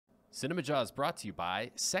CinemaJaw is brought to you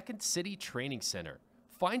by Second City Training Center.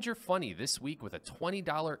 Find your funny this week with a $20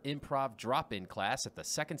 improv drop-in class at the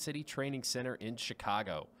Second City Training Center in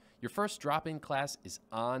Chicago. Your first drop-in class is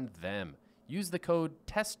on them. Use the code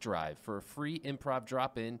TESTDRIVE for a free improv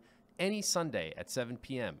drop-in any Sunday at 7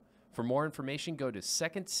 p.m. For more information, go to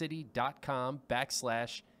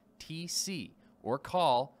secondcity.com/TC or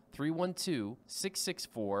call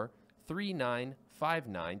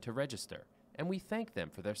 312-664-3959 to register. And we thank them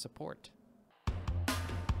for their support.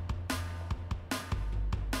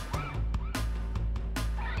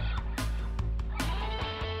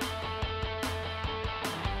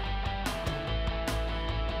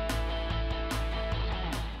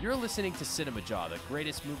 You're listening to CinemaJaw, the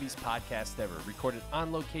greatest movies podcast ever, recorded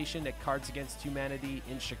on location at Cards Against Humanity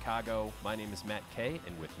in Chicago. My name is Matt Kay,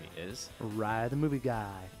 and with me is Rye the Movie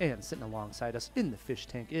Guy. And sitting alongside us in the fish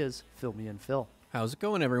tank is Fill Me and Phil. How's it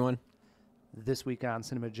going, everyone? This week on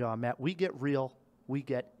CinemaJaw, Matt, we get real, we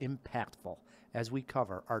get impactful as we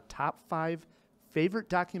cover our top 5 favorite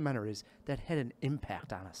documentaries that had an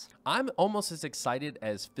impact on us. I'm almost as excited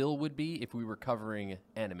as Phil would be if we were covering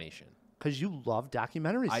animation. Because you love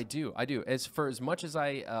documentaries. I do. As much as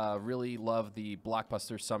I really love the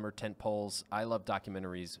blockbuster summer tentpoles, I love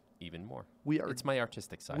documentaries even more. It's my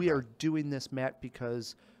artistic side. We are doing this, Matt,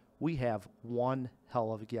 because we have one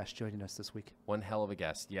hell of a guest joining us this week. One hell of a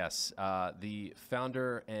guest, yes. The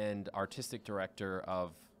founder and artistic director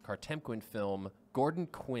of Cartemquin film, Gordon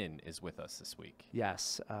Quinn, is with us this week.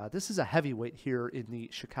 Yes. This is a heavyweight here in the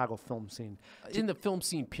Chicago film scene. In the film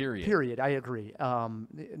scene, period. Period, I agree.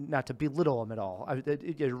 Not to belittle him at all.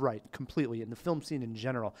 You're right, completely, in the film scene in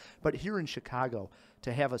general. But here in Chicago,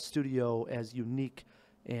 to have a studio as unique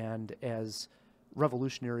and as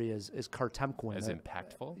revolutionary as Cartemquin. As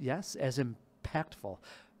impactful? Yes, as impactful.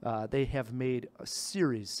 They have made a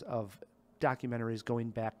series of documentaries going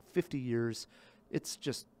back 50 years. It's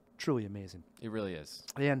just truly amazing. It really is.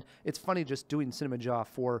 And it's funny just doing CinemaJaw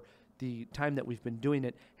for the time that we've been doing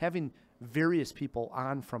it, having various people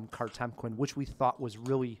on from Cartemquin, which we thought was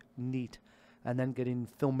really neat, and then getting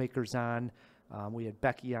filmmakers on. We had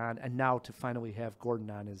Becky on, and now to finally have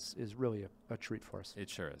Gordon on is really a treat for us. It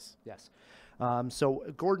sure is. Yes. So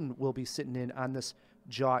Gordon will be sitting in on this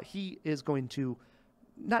Jaw. He is going to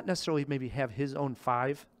not necessarily maybe have his own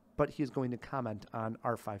 5, but he is going to comment on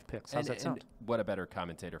our 5 picks. How's that sound? And what a better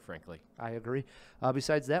commentator, frankly. I agree.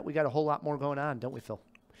 Besides that, we got a whole lot more going on, don't we, Phil?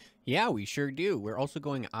 Yeah, we sure do. We're also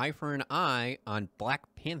going eye for an eye on Black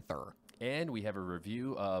Panther. And we have a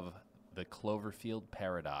review of the Cloverfield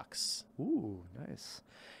Paradox. Ooh, nice.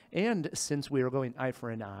 And since we are going eye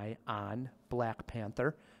for an eye on Black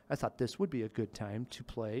Panther, I thought this would be a good time to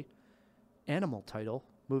play animal title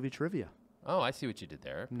movie trivia. Oh, I see what you did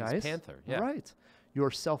there. Nice. It's Panther, yeah. Right.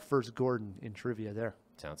 Yourself versus Gordon in trivia there.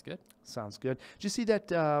 Sounds good. Sounds good. Did you see that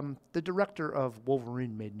the director of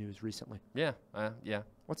Wolverine made news recently? Yeah, yeah.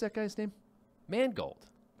 What's that guy's name? Mangold.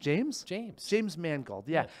 James? James Mangold,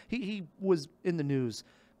 yeah. He was in the news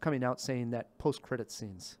coming out saying that post-credit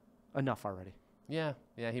scenes, enough already. Yeah,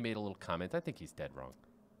 he made a little comment. I think he's dead wrong.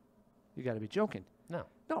 You got to be joking. No,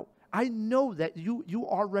 I know that you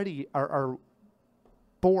already are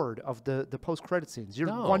bored of the post-credit scenes. You're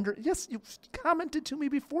wondering. Yes, you commented to me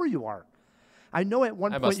before you are. I know at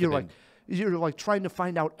one point you're like trying to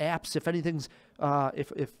find out apps if anything's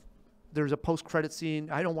if there's a post-credit scene.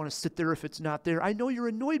 I don't want to sit there if it's not there. I know you're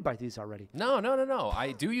annoyed by these already. No.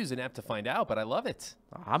 I do use an app to find out, but I love it.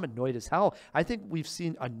 I'm annoyed as hell. I think we've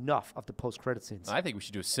seen enough of the post-credit scenes. I think we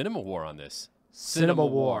should do a CinemaWAR on this.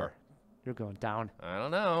 CinemaWAR. You're going down. I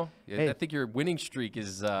don't know. Hey. I think your winning streak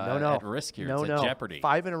is at risk here. It's at jeopardy.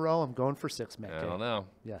 5 in a row. I'm going for 6, Matt. I don't know.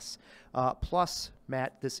 Yes. Plus,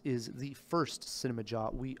 Matt, this is the first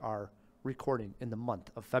CinemaJaw we are recording in the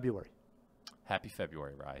month of February. Happy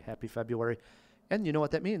February, Rye. Happy February. And you know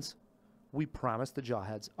what that means? We promised the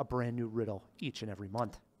Jawheads a brand new riddle each and every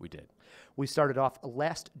month. We did. We started off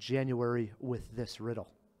last January with this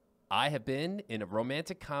riddle. I have been in a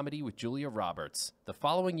romantic comedy with Julia Roberts. The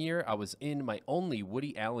following year, I was in my only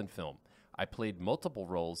Woody Allen film. I played multiple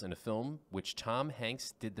roles in a film which Tom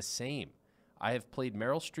Hanks did the same. I have played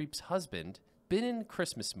Meryl Streep's husband, been in a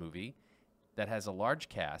Christmas movie that has a large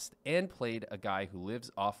cast, and played a guy who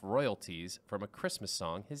lives off royalties from a Christmas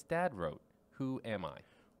song his dad wrote. Who am I?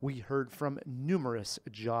 We heard from numerous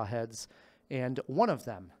Jawheads, and one of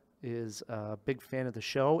them is a big fan of the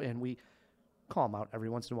show, and we call him out every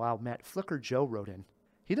once in a while. Matt Flicker Joe wrote in.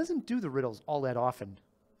 He doesn't do the riddles all that often,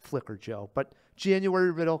 Flicker Joe. But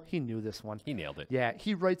January riddle, he knew this one. He nailed it. Yeah,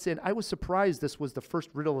 he writes in, I was surprised this was the first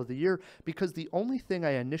riddle of the year because the only thing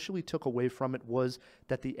I initially took away from it was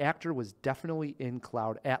that the actor was definitely in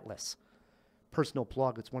Cloud Atlas. Personal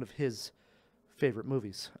plug, it's one of his favorite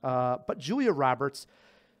movies. But Julia Roberts,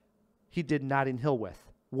 he did Notting Hill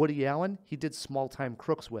with. Woody Allen, he did Small Time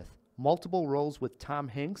Crooks with. Multiple roles with Tom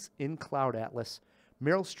Hanks in Cloud Atlas.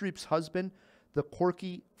 Meryl Streep's husband, the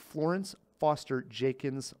quirky Florence Foster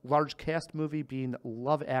Jenkins, large cast movie being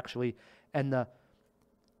Love Actually, and the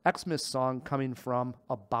Xmas song coming from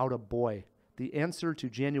About a Boy. The answer to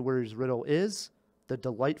January's riddle is the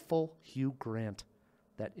delightful Hugh Grant.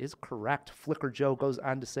 That is correct. Flicker Joe goes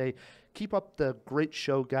on to say, keep up the great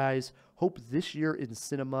show, guys. Hope this year in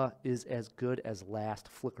cinema is as good as last.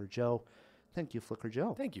 Flicker Joe. Thank you, Flicker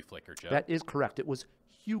Joe. Thank you, Flicker Joe. That is correct. It was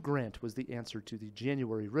Hugh Grant was the answer to the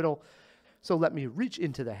January riddle. So let me reach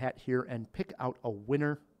into the hat here and pick out a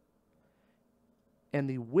winner. And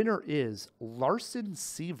the winner is Larson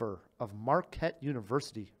Seaver of Marquette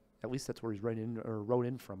University. At least that's where he's wrote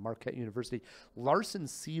in from, Marquette University. Larson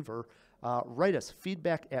Seaver, write us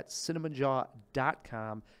feedback at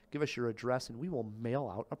CinemaJaw.com. Give us your address, and we will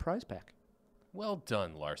mail out a prize pack. Well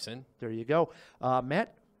done, Larson. There you go.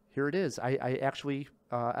 Matt, here it is. I actually,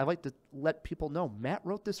 I like to let people know, Matt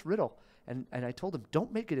wrote this riddle. And I told him,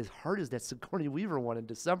 don't make it as hard as that Sigourney Weaver one in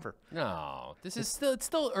December. No, it's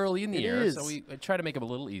still early in the year, so we try to make them a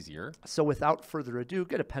little easier. So without further ado,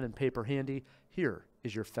 get a pen and paper handy. Here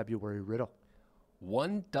is your February riddle.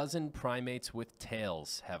 12 primates with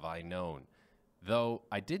tails have I known, though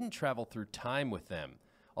I didn't travel through time with them.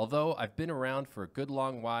 Although I've been around for a good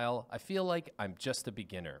long while, I feel like I'm just a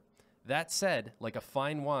beginner. That said, like a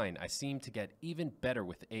fine wine, I seem to get even better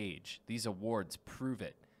with age. These awards prove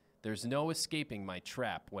it. There's no escaping my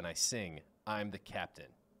trap when I sing, I'm the captain.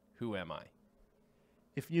 Who am I?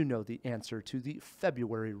 If you know the answer to the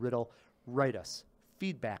February riddle, write us.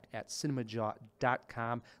 Feedback at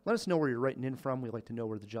CinemaJaw.com. Let us know where you're writing in from. We'd like to know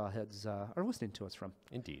where the Jawheads are listening to us from.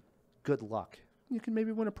 Indeed. Good luck. You can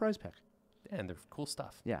maybe win a prize pack. And they're cool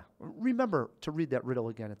stuff. Yeah. Remember to read that riddle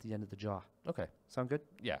again at the end of the Jaw. Okay. Sound good?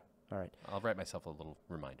 Yeah. All right. I'll write myself a little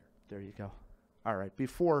reminder. There you go. All right.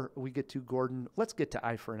 Before we get to Gordon, let's get to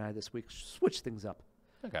Eye for an Eye this week. Switch things up.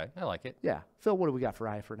 Okay. I like it. Yeah. Phil, what do we got for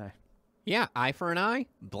Eye for an Eye? Yeah, Eye for an Eye,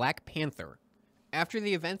 Black Panther. After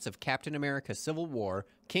the events of Captain America Civil War,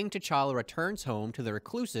 King T'Challa returns home to the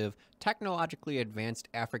reclusive, technologically advanced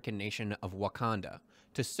African nation of Wakanda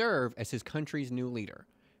to serve as his country's new leader.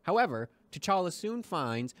 However, T'Challa soon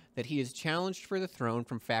finds that he is challenged for the throne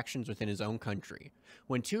from factions within his own country.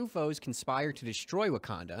 When two foes conspire to destroy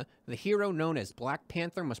Wakanda, the hero known as Black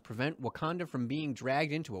Panther must prevent Wakanda from being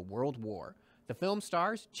dragged into a world war. The film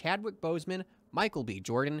stars Chadwick Boseman, Michael B.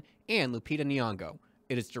 Jordan, and Lupita Nyong'o.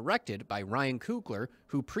 It is directed by Ryan Coogler,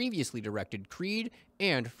 who previously directed Creed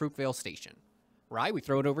and Fruitvale Station. Rye, we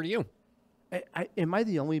throw it over to you. Am I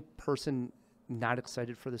the only person not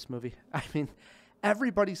excited for this movie? I mean,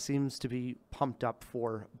 everybody seems to be pumped up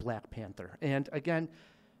for Black Panther. And again,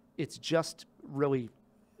 it's just really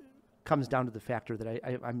comes down to the factor that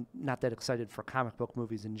I'm not that excited for comic book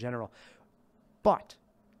movies in general. But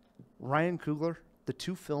Ryan Coogler, the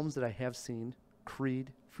two films that I have seen,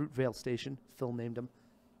 Creed, Fruitvale Station, Phil named them,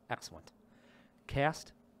 excellent.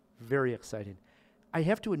 Cast, very exciting. I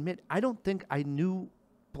have to admit, I don't think I knew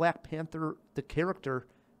Black Panther, the character,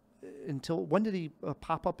 until when did he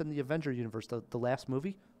pop up in the Avenger universe? The last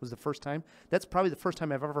movie was the first time. That's probably the first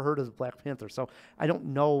time I've ever heard of Black Panther. So I don't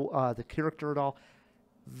know the character at all.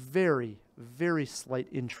 Very, very slight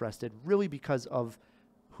interested, really because of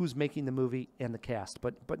who's making the movie and the cast,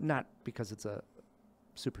 but not because it's a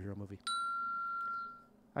superhero movie.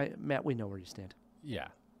 Matt, we know where you stand. Yeah,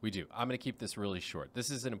 we do. I'm going to keep this really short.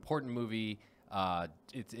 This is an important movie.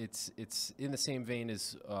 It's in the same vein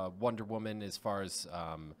as Wonder Woman as far as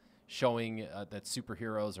showing that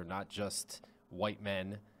superheroes are not just white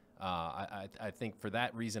men. I think for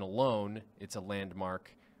that reason alone, it's a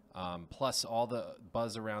landmark. Plus, all the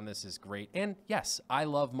buzz around this is great. And yes, I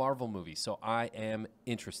love Marvel movies, so I am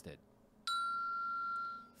interested.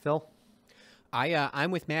 Phil?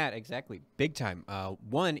 I'm with Matt, exactly. Big time.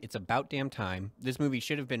 One, it's about damn time. This movie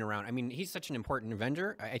should have been around. I mean, he's such an important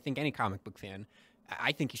Avenger. I think any comic book fan,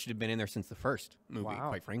 I think he should have been in there since the first movie,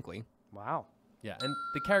 quite frankly. Wow. Yeah, and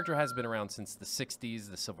the character has been around since the 60s,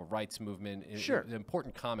 the civil rights movement. Sure. An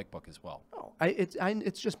important comic book as well. Oh,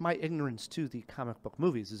 it's just my ignorance to the comic book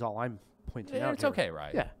movies is all I'm pointing out It's here. okay,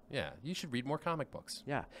 right? Yeah, Yeah, you should read more comic books.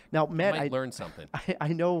 Yeah. Now, Matt, I might learn something. I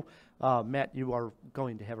know, Matt, you are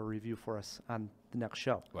going to have a review for us on the next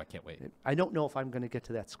show. Oh, I can't wait. I don't know if I'm going to get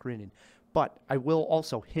to that screening, but I will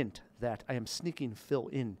also hint that I am sneaking Phil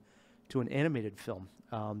in to an animated film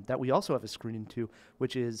that we also have a screening to,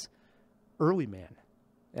 which is Early Man.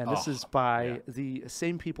 And this is by the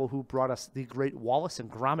same people who brought us the great Wallace and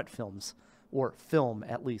Gromit films, or film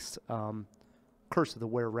at least, Curse of the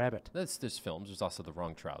Were-Rabbit. There's films. There's also The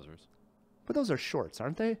Wrong Trousers. But those are shorts,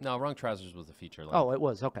 aren't they? No, Wrong Trousers was a feature length. Oh, it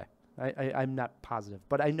was. Okay. I'm not positive.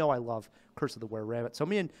 But I know I love Curse of the Were-Rabbit. So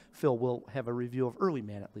me and Phil will have a review of Early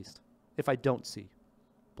Man at least, if I don't see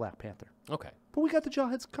Black Panther. Okay. But we got the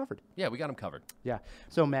Jawheads covered. Yeah, we got them covered. Yeah.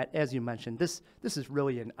 So, Matt, as you mentioned, this is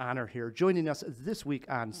really an honor here. Joining us this week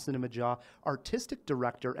on CinemaJaw, artistic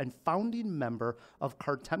director and founding member of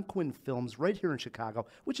Quinn Films right here in Chicago,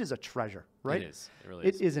 which is a treasure, right? It is. It really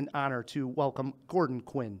is. It is an honor to welcome Gordon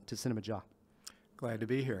Quinn to CinemaJaw. Glad to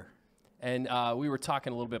be here. And we were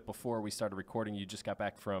talking a little bit before we started recording. You just got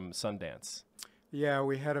back from Sundance. Yeah,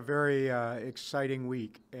 we had a very exciting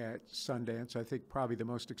week at Sundance. I think probably the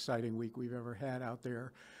most exciting week we've ever had out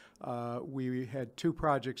there. We had two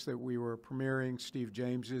projects that we were premiering, Steve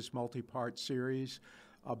James's multi-part series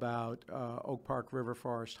about Oak Park River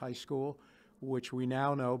Forest High School, which we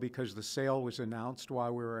now know because the sale was announced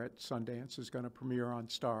while we were at Sundance is going to premiere on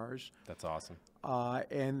Stars. That's awesome.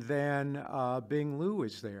 And then Bing Liu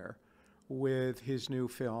is there with his new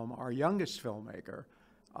film, our youngest filmmaker,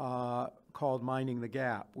 called Minding the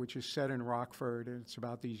Gap, which is set in Rockford, and it's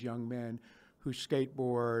about these young men who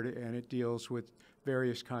skateboard, and it deals with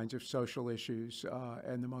various kinds of social issues,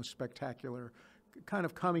 and the most spectacular kind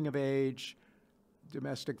of coming of age,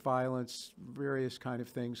 domestic violence, various kind of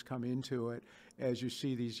things come into it as you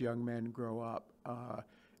see these young men grow up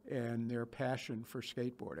and their passion for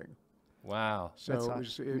skateboarding. Wow. So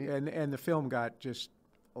and the film got just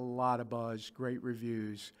a lot of buzz, great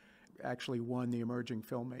reviews, actually won the Emerging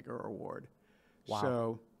Filmmaker Award. Wow.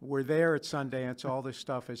 So we're there at Sundance, all this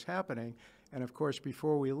stuff is happening. And of course,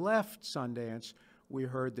 before we left Sundance, we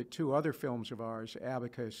heard that two other films of ours,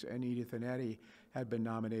 Abacus and Edith and Eddie, had been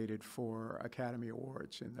nominated for Academy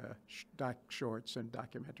Awards in the shorts and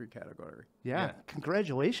documentary category. Yeah.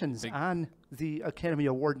 Congratulations on the Academy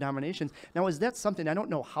Award nominations. Now, is that something, I don't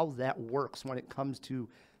know how that works when it comes to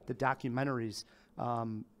the documentaries.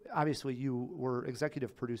 Obviously, you were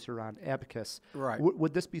executive producer on Abacus. Right.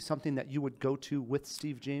 Would this be something that you would go to with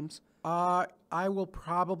Steve James? I will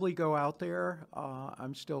probably go out there.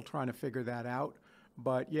 I'm still trying to figure that out.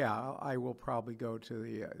 But yeah, I will probably go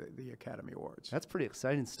to the Academy Awards. That's pretty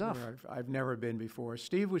exciting stuff. I've never been before.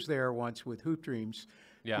 Steve was there once with Hoop Dreams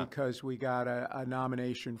because we got a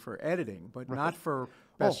nomination for editing, but not for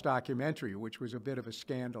Best Documentary, which was a bit of a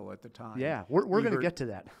scandal at the time. Yeah, we're going to get to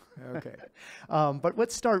that. Okay. But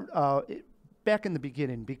let's start back in the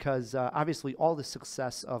beginning because obviously all the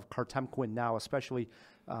success of Quinn now, especially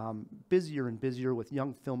busier and busier with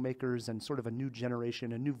young filmmakers and sort of a new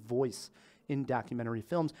generation, a new voice in documentary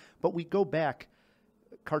films. But we go back,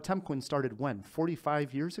 Quinn started when?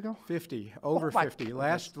 45 years ago? 50, over 50.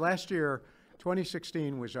 Goodness. Last year,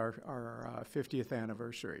 2016 was our 50th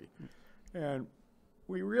anniversary. And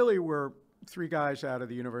we really were three guys out of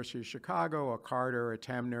the University of Chicago, a Carter, a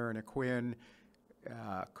Temner, and a Quinn.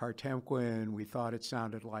 Kartemquin, we thought it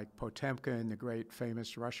sounded like Potemkin, the great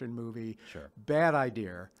famous Russian movie. Sure. Bad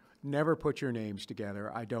idea. Never put your names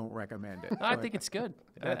together. I don't recommend it. I think it's good.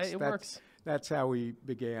 It works. That's how we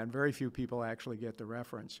began. Very few people actually get the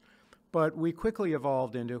reference. But we quickly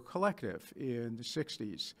evolved into a collective in the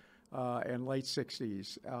 60s and late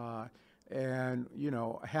 60s. And, you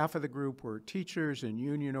know, half of the group were teachers and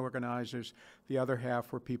union organizers. The other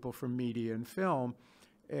half were people from media and film.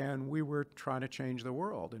 And we were trying to change the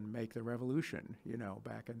world and make the revolution, you know,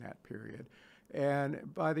 back in that period.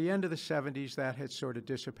 And by the end of the 70s, that had sort of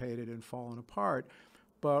dissipated and fallen apart.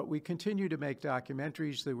 But we continued to make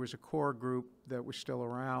documentaries. There was a core group that was still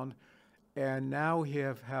around. And now we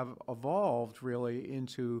have evolved really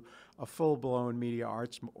into a full-blown media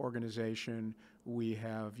arts organization. We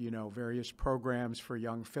have, you know, various programs for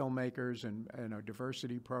young filmmakers and a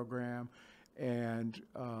diversity program. And,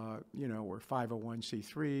 you know, we're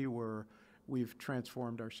 501c3. We've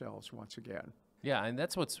transformed ourselves once again. Yeah, and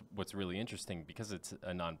that's what's really interesting because it's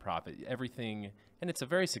a nonprofit. Everything, and it's a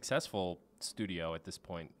very successful studio at this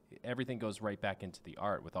point. Everything goes right back into the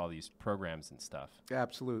art with all these programs and stuff.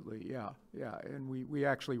 Absolutely, yeah. And we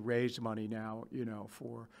actually raise money now, you know,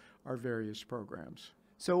 for our various programs.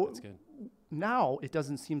 So That's good. Now it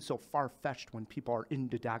doesn't seem so far-fetched when people are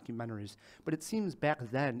into documentaries, but it seems back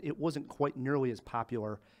then it wasn't quite nearly as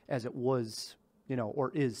popular as it was,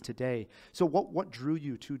 or is today. So what drew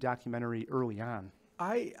you to documentary early on?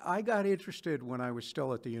 I got interested when I was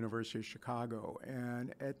still at the University of Chicago,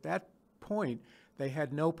 and at that point, they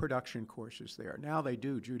had no production courses there. Now they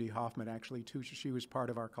do. Judy Hoffman actually teaches. She was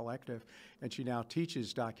part of our collective, and she now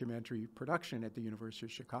teaches documentary production at the University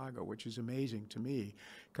of Chicago, which is amazing to me,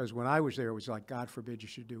 because when I was there, it was like, God forbid you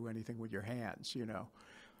should do anything with your hands,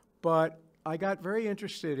 But I got very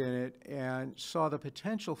interested in it and saw the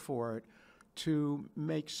potential for it to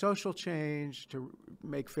make social change, to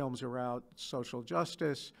make films around social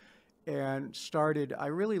justice, and I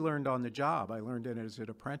really learned on the job. I learned it as an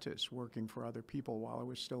apprentice, working for other people while I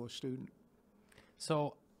was still a student.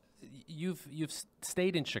 So you've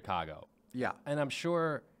stayed in Chicago. Yeah. And I'm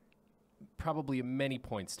sure probably at many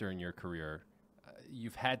points during your career,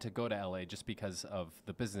 you've had to go to LA just because of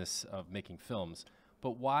the business of making films.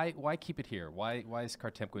 But why keep it here? Why is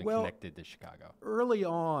Cartemquin connected to Chicago? Early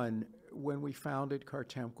on, when we founded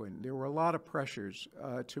Cartemquin, there were a lot of pressures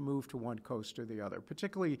to move to one coast or the other,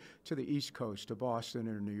 particularly to the East Coast, to Boston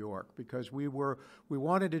or New York, because we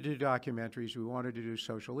wanted to do documentaries, we wanted to do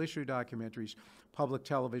social issue documentaries. Public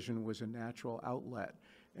television was a natural outlet,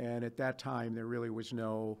 and at that time there really was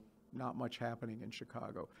not much happening in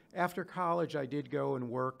Chicago. After college, I did go and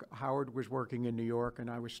work. Howard was working in New York, and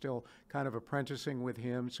I was still kind of apprenticing with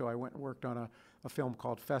him, so I went and worked on a film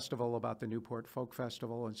called Festival about the Newport Folk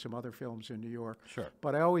Festival and some other films in New York. Sure.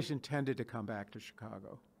 But I always intended to come back to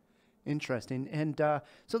Chicago. Interesting. And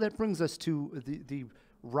so that brings us to the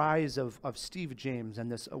rise of Steve James and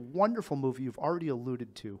this wonderful movie you've already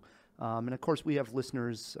alluded to. And, of course, we have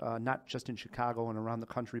listeners not just in Chicago and around the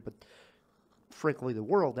country, but frankly the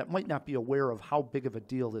world, that might not be aware of how big of a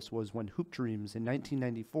deal this was when Hoop Dreams in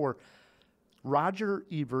 1994, Roger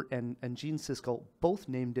Ebert and Gene Siskel both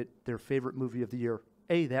named it their favorite movie of the year.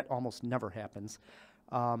 That almost never happens.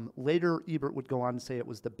 Later, Ebert would go on to say it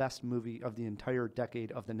was the best movie of the entire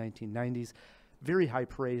decade of the 1990s. Very high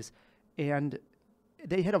praise. And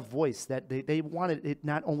they had a voice that they wanted it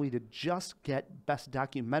not only to just get Best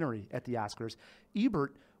Documentary at the Oscars.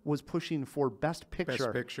 Ebert was pushing for Best Picture.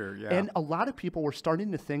 Best Picture, yeah. And a lot of people were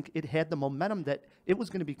starting to think it had the momentum that it was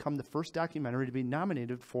going to become the first documentary to be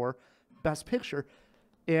nominated for Best Picture.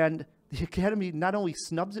 And the Academy not only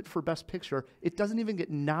snubs it for Best Picture, it doesn't even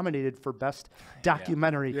get nominated for Best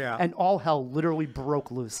Documentary. Yeah. And all hell literally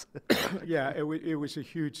broke loose. Yeah, it was a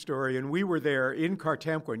huge story. And we were there in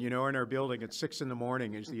Cartemquin, in our building at 6 in the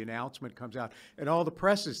morning as the announcement comes out. And all the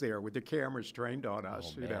press is there with the cameras trained on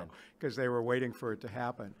us, because they were waiting for it to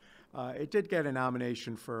happen. It did get a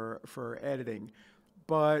nomination for editing.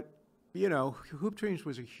 But, Hoop Dreams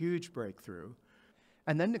was a huge breakthrough.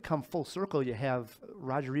 And then to come full circle, you have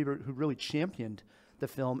Roger Ebert, who really championed the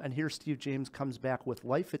film, and here Steve James comes back with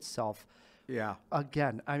Life Itself. Yeah.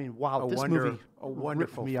 This movie a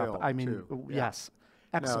wonderful ripped me film, up. I mean, too. yes,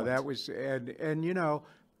 excellent. No, that was, and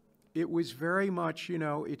it was very much,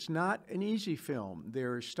 it's not an easy film.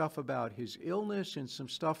 There's stuff about his illness and some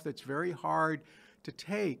stuff that's very hard to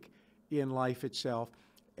take in Life Itself.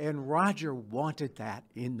 And Roger wanted that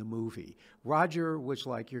in the movie. Roger was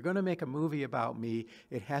like, you're going to make a movie about me.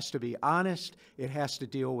 It has to be honest. It has to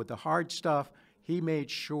deal with the hard stuff. He made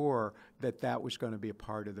sure that was going to be a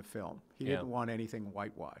part of the film. He didn't want anything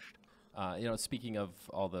whitewashed. Speaking of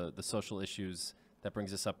all the social issues, that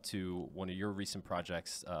brings us up to one of your recent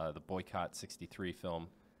projects, the Boycott 63 film,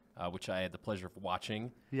 which I had the pleasure of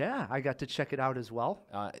watching. Yeah, I got to check it out as well.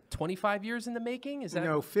 25 years in the making? Is that?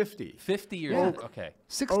 No, 50. 50 years. Yeah. Okay.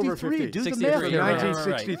 63, do the 63, math. yeah, right.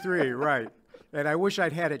 1963, right. And I wish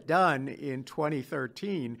I'd had it done in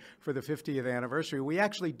 2013 for the 50th anniversary. We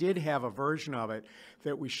actually did have a version of it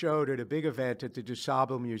that we showed at a big event at the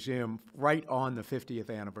DuSable Museum right on the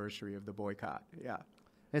 50th anniversary of the boycott. Yeah.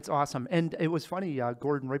 It's awesome. And it was funny,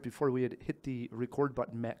 Gordon, right before we had hit the record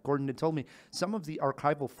button, Matt, Gordon had told me some of the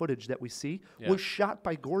archival footage that we see was shot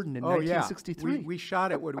by Gordon in 1963. We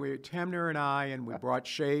shot it when Temner and I, and we brought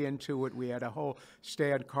Shay into it. We had a whole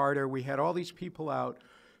Stan Carter. We had all these people out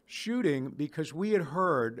shooting because we had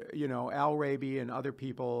heard, Al Raby and other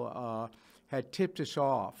people had tipped us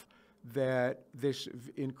off that this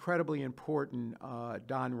incredibly important,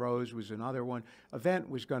 Don Rose was another one, event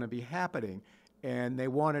was going to be happening. And they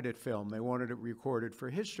wanted it filmed. They wanted it recorded for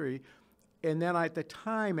history. And then at the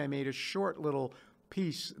time, I made a short little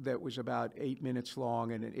piece that was about 8 minutes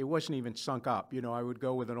long, and it wasn't even sunk up. I would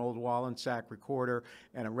go with an old Wallensack recorder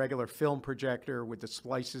and a regular film projector with the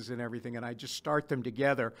splices and everything, and I'd just start them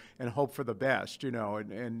together and hope for the best,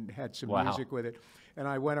 and had some music with it. And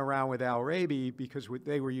I went around with Al Raby because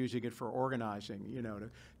they were using it for organizing,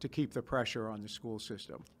 to keep the pressure on the school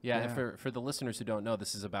system. Yeah, and for the listeners who don't know,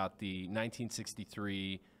 this is about the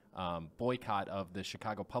 1963 boycott of the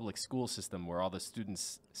Chicago public school system, where all the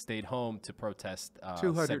students stayed home to protest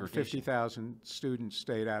 250,000 students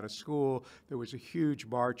stayed out of school. There was a huge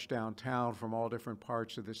march downtown from all different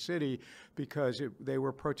parts of the city because they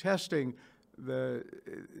were protesting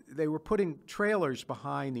they were putting trailers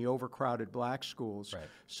behind the overcrowded black schools,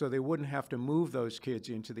 so they wouldn't have to move those kids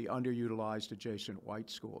into the underutilized adjacent white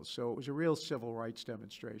schools. So it was a real civil rights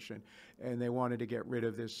demonstration, and they wanted to get rid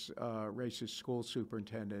of this racist school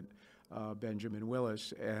superintendent, Benjamin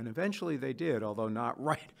Willis, and eventually they did, although not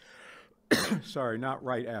right. Sorry, not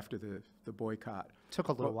right after the boycott. Took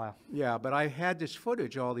a little while. Yeah, but I had this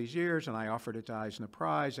footage all these years, and I offered it to Eisner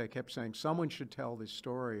Prize. I kept saying, someone should tell this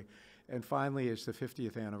story. And finally, as the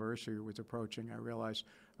 50th anniversary was approaching, I realized,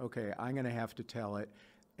 okay, I'm going to have to tell it.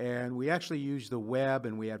 And we actually used the web,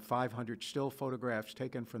 and we had 500 still photographs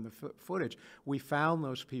taken from the footage. We found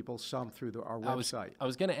those people, some through our website. I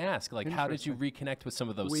was going to ask, like, how did you reconnect with some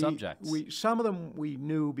of those subjects? Some of them we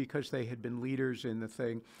knew because they had been leaders in the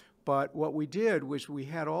thing. But what we did was we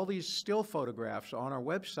had all these still photographs on our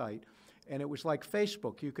website, and it was like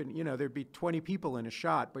Facebook. You can, there'd be 20 people in a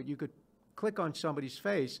shot, but you could click on somebody's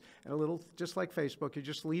face, and just like Facebook, you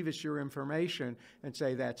just leave us your information and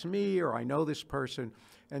say, that's me, or I know this person.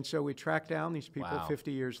 And so we tracked down these people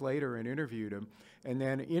 50 years later and interviewed them, and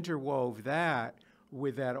then interwove that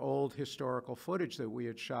with that old historical footage that we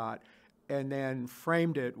had shot, and then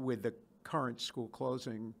framed it with the current school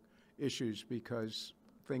closing issues, because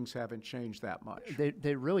things haven't changed that much.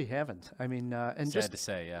 They really haven't. I mean, and sad to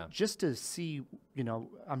say, yeah. Just to see,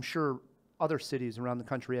 I'm sure other cities around the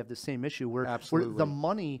country have the same issue where the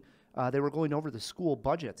money, they were going over the school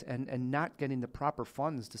budgets and not getting the proper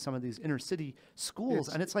funds to some of these inner city schools.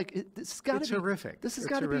 And it's like, this has got to be horrific. This has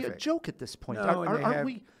got to be a joke at this point. No, aren't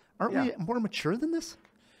we more mature than this?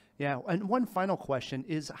 Yeah, and one final question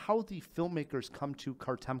is how the filmmakers come to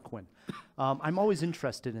Cartemquin. I'm always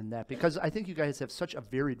interested in that because I think you guys have such a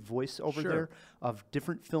varied voice over there of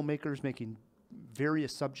different filmmakers making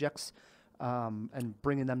various subjects and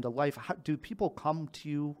bringing them to life. Do people come to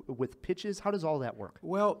you with pitches? How does all that work?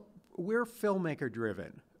 Well, we're filmmaker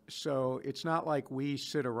driven, so it's not like we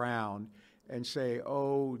sit around and say,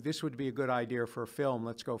 oh, this would be a good idea for a film,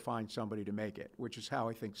 let's go find somebody to make it, which is how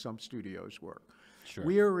I think some studios work. Sure.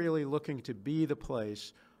 We are really looking to be the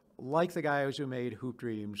place, like the guys who made Hoop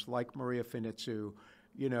Dreams, like Maria Finitzu,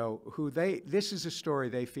 this is a story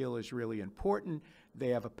they feel is really important. They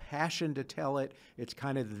have a passion to tell it. It's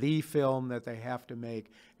kind of the film that they have to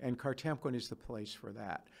make, and Cartemquin is the place for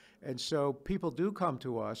that. And so people do come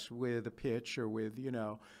to us with a pitch or with, they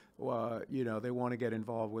want to get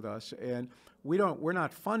involved with us. And we're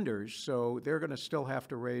not funders, so they're going to still have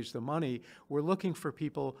to raise the money. We're looking for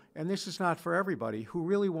people, and this is not for everybody, who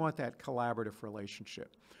really want that collaborative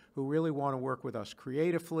relationship, who really want to work with us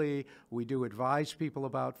creatively. We do advise people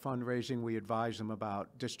about fundraising. We advise them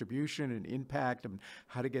about distribution and impact and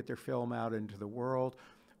how to get their film out into the world.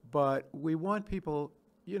 But we want people,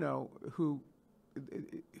 who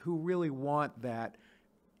really want that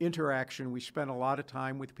interaction. We spend a lot of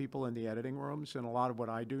time with people in the editing rooms, and a lot of what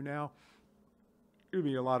I do now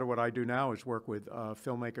is work with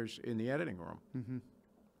filmmakers in the editing room. Mm-hmm.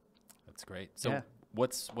 That's great. So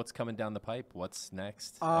what's coming down the pipe? What's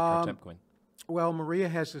next at Cartemquin? Well, Maria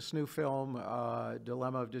has this new film,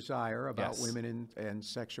 Dilemma of Desire, about women and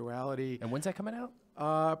sexuality. And when's that coming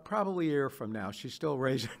out? Probably a year from now. She's still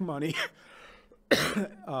raising money.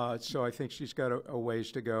 So I think she's got a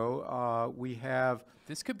ways to go. We have...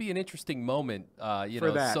 This could be an interesting moment, for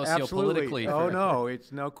that. Sociopolitically. Oh, no,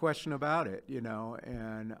 it's no question about it,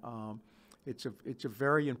 and it's a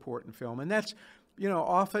very important film. And that's,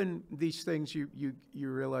 often these things you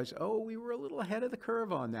realize, oh, we were a little ahead of the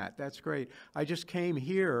curve on that. That's great. I just came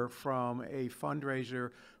here from a fundraiser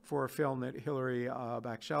for a film that Hillary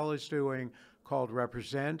Baxell is doing called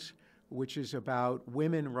Represent, which is about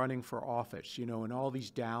women running for office, and all these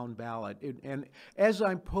down ballot. And as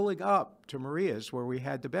I'm pulling up to Maria's, where we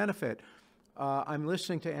had the benefit, I'm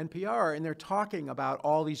listening to NPR, and they're talking about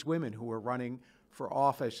all these women who are running for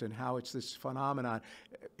office and how it's this phenomenon.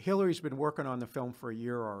 Hillary's been working on the film for a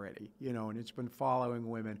year already, and it's been following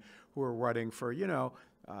women who are running for,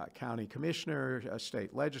 county commissioner, a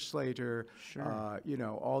state legislator,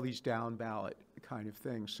 all these down ballot kind of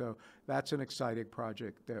things. So that's an exciting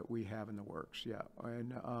project that we have in the works,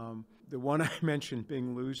 And the one I mentioned,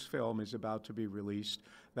 Bing Liu's film, is about to be released.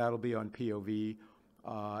 That'll be on POV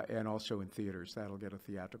and also in theaters. That'll get a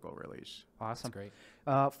theatrical release. Awesome. Great.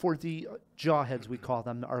 For the jawheads, we call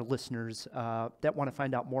them, our listeners that want to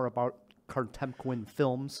find out more about Cartemquin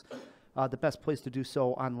Films, the best place to do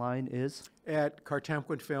so online is? At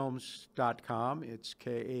cartemquinfilms.com. It's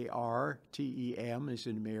Kartem as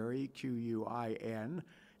in Mary, Quin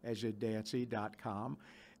as in Dancy.com.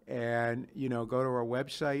 And, go to our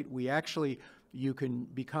website. You can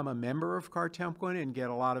become a member of Cartemquin and get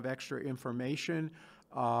a lot of extra information.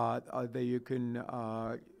 You can,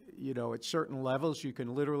 at certain levels, you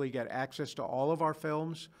can literally get access to all of our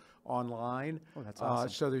films online. Oh, that's awesome.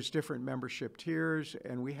 So there's different membership tiers,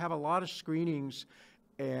 and we have a lot of screenings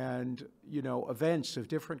and, events of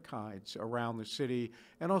different kinds around the city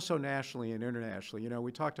and also nationally and internationally.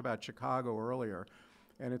 We talked about Chicago earlier,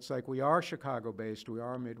 and it's like we are Chicago-based, we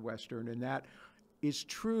are Midwestern, and that is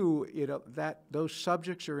true, that those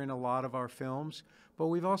subjects are in a lot of our films, but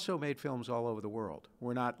we've also made films all over the world.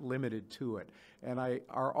 We're not limited to it. And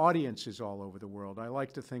our audience is all over the world. I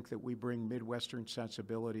like to think that we bring Midwestern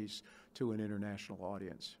sensibilities to an international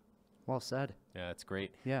audience. Well said. Yeah, that's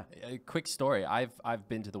great. Yeah. A quick story. I've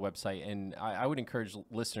been to the website, and I would encourage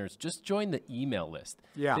listeners, just join the email list.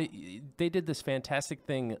 Yeah. They did this fantastic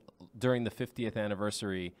thing during the 50th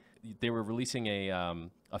anniversary. They were releasing a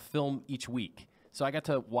film each week. So I got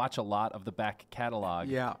to watch a lot of the back catalog.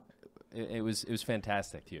 Yeah. It was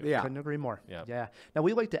fantastic, Hugh. Yeah. Couldn't agree more. Yeah. Yeah. Now,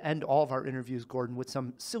 we like to end all of our interviews, Gordon, with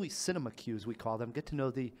some silly cinema cues, we call them. Get to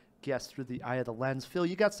know the guest through the eye of the lens. Phil,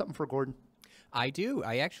 you got something for Gordon? I do.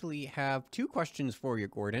 I actually have two questions for you,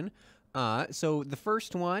 Gordon. So the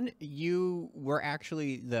first one, you were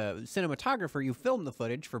actually the cinematographer. You filmed the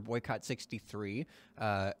footage for Boycott 63.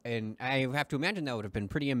 And I have to imagine that would have been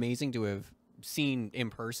pretty amazing to have seen in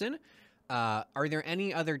person. Are there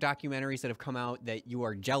any other documentaries that have come out that you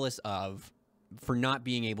are jealous of for not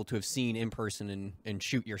being able to have seen in person and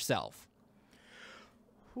shoot yourself?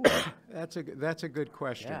 That's a good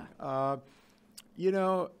question. Yeah.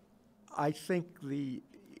 I think the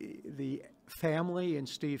family in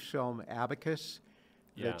Steve's film Abacus,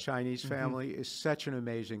 the Chinese family, is such an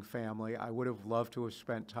amazing family. I would have loved to have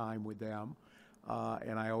spent time with them.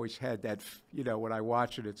 And I always had that, when I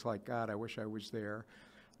watch it, it's like, God, I wish I was there.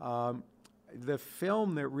 The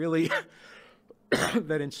film that really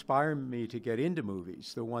that inspired me to get into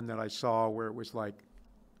movies, the one that I saw where it was like,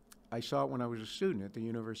 I saw it when I was a student at the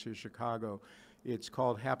University of Chicago. It's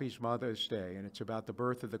called Happy Mother's Day, and it's about the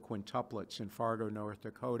birth of the quintuplets in Fargo, North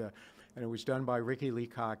Dakota. And it was done by Ricky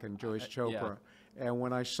Leacock and Joyce Chopra. Yeah. And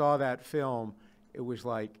when I saw that film, it was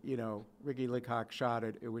like, Ricky Leacock shot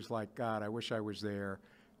it. It was like, God, I wish I was there,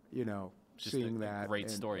 Just seeing a that great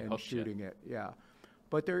story, and shooting it. Yeah.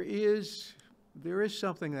 But there is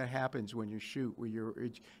something that happens when you shoot where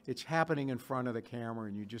it's happening in front of the camera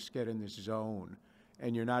and you just get in this zone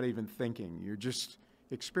and you're not even thinking. You're just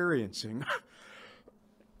experiencing.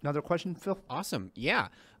 Another question, Phil? Awesome. Yeah.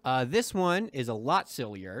 This one is a lot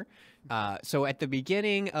sillier. So at the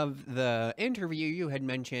beginning of the interview, you had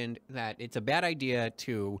mentioned that it's a bad idea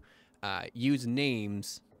to use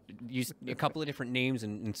a couple of different names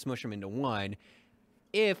and smush them into one.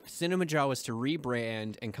 If CinemaJaw was to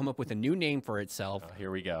rebrand and come up with a new name for itself,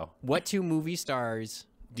 Here we go. what two movie stars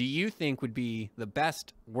do you think would be the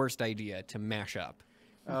worst idea to mash up?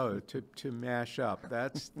 Oh, to mash up.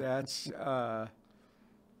 That's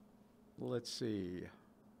let's see.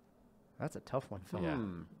 That's a tough one, Phil.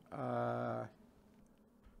 Yeah.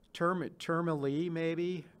 Terma Lee,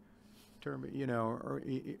 maybe.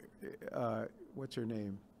 What's her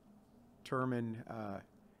name? Terman.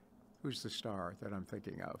 Who's the star that I'm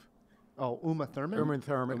thinking of? Oh, Uma Thurman? Uma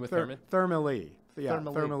Thurman? Thelma Lee. Yeah,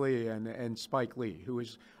 Thelma Thelma Lee and Spike Lee, who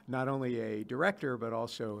is not only a director, but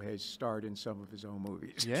also has starred in some of his own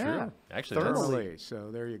movies. Yeah. True. Actually, Thelma Thelma Lee. Lee. So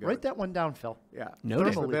there you go. Write that one down, Phil. Yeah. Noted.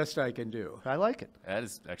 That's the Thelma Lee. best I can do. I like it. that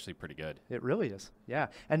is actually pretty good. It really is. Yeah.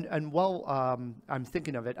 And while I'm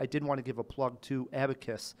thinking of it, I did want to give a plug to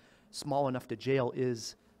Abacus. Small Enough to Jail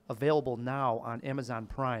is available now on Amazon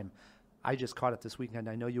Prime. I just caught it this weekend.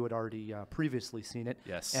 I know you had already previously seen it.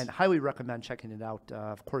 Yes. And highly recommend checking it out.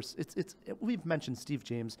 Of course, we've mentioned Steve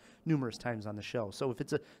James numerous times on the show. So if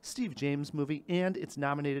it's a Steve James movie and it's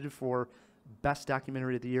nominated for Best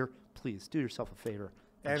Documentary of the Year, please do yourself a favor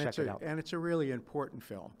and check it out. And it's a really important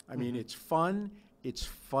film. I mean, it's fun, it's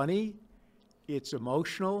funny, it's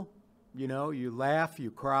emotional. You laugh,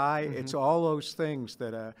 you cry. It's all those things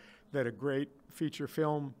that a great feature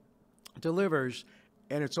film delivers.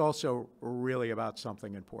 And it's also really about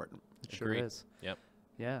something important. It sure Agreed. is. Yep.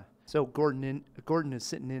 Yeah. So Gordon is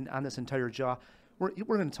sitting in on this entire Jaw. We're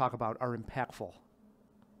going to talk about our impactful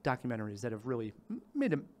documentaries that have really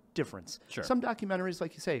made difference. Sure. Some documentaries,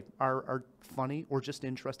 like you say, are funny or just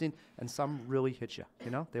interesting, and some really hit you.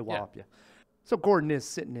 You know, they wallop you. So Gordon is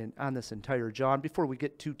sitting in on this entire jaw. And before we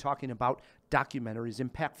get to talking about documentaries,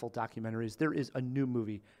 impactful documentaries, there is a new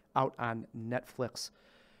movie out on Netflix.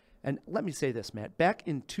 And let me say this, Matt. Back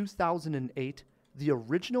in 2008, the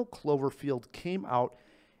original Cloverfield came out,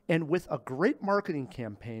 and with a great marketing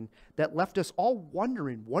campaign that left us all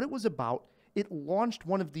wondering what it was about, it launched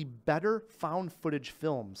one of the better found footage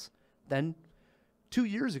films. Then, 2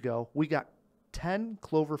 years ago, we got 10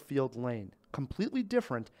 Cloverfield Lane, completely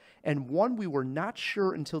different, and one we were not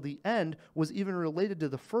sure until the end was even related to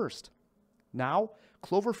the first. Now,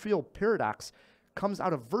 Cloverfield Paradox comes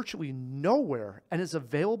out of virtually nowhere and is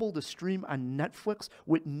available to stream on Netflix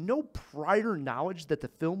with no prior knowledge that the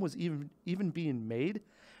film was even being made.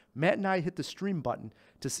 Matt and I hit the stream button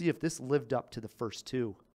to see if this lived up to the first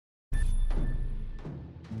two.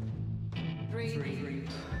 3.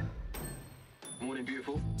 Morning,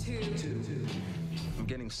 beautiful. 2. I'm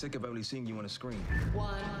getting sick of only seeing you on a screen.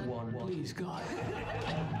 1. Please, God.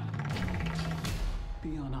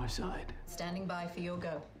 Be on our side. Standing by for your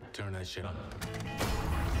go. Turn that shit on.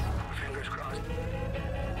 Fingers crossed.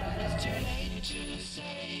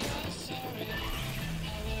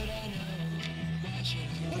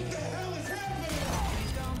 What the hell is happening?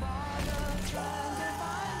 Please don't bother trying to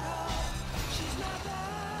find her. She's not there.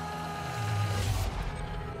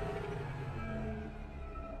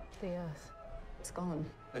 The Earth. It's gone.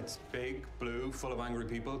 It's big, blue, full of angry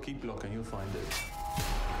people. Keep looking, you'll find it.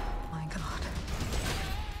 My God.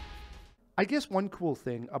 I guess one cool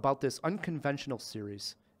thing about this unconventional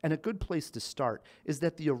series, and a good place to start, is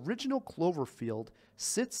that the original Cloverfield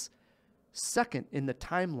sits second in the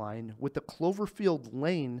timeline, with the Cloverfield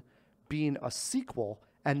Lane being a sequel,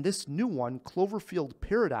 and this new one, Cloverfield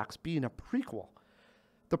Paradox, being a prequel.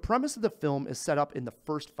 The premise of the film is set up in the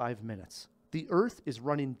first 5 minutes. The Earth is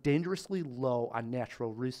running dangerously low on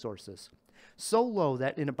natural resources. So low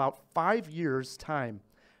that in about 5 years' time,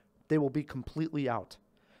 they will be completely out.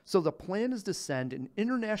 So the plan is to send an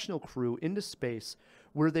international crew into space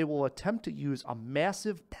where they will attempt to use a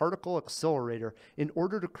massive particle accelerator in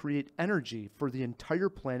order to create energy for the entire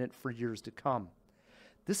planet for years to come.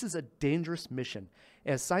 This is a dangerous mission,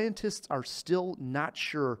 as scientists are still not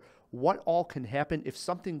sure what all can happen if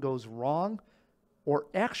something goes wrong, or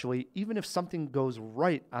actually even if something goes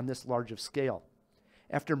right on this large of scale.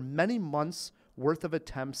 After many months worth of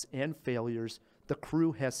attempts and failures, the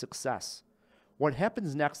crew has success. What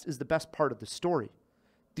happens next is the best part of the story.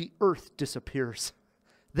 The Earth disappears.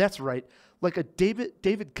 That's right, like a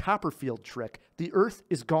David Copperfield trick, the Earth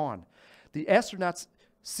is gone. The astronauts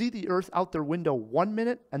see the Earth out their window 1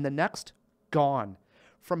 minute, and the next, gone.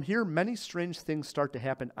 From here, many strange things start to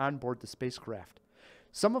happen on board the spacecraft.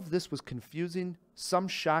 Some of this was confusing, some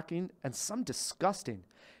shocking, and some disgusting.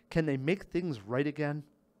 Can they make things right again?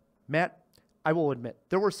 Matt, I will admit,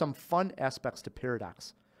 there were some fun aspects to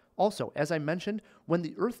Paradox. Also, as I mentioned, when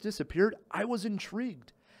the Earth disappeared, I was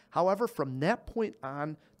intrigued. However, from that point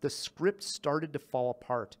on, the script started to fall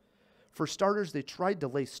apart. For starters, they tried to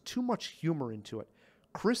lace too much humor into it.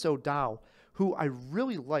 Chris O'Dowd, who I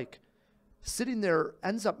really like,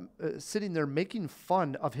 ends up sitting there making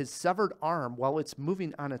fun of his severed arm while it's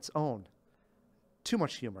moving on its own. Too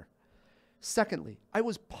much humor. Secondly, I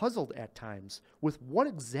was puzzled at times with what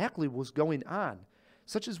exactly was going on,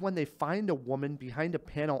 such as when they find a woman behind a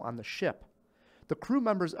panel on the ship. The crew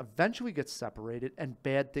members eventually get separated and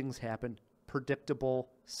bad things happen. Predictable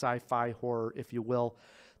sci-fi horror, if you will.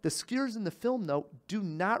 The scares in the film, though, do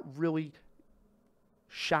not really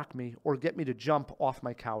shock me or get me to jump off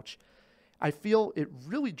my couch. I feel it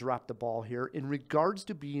really dropped the ball here in regards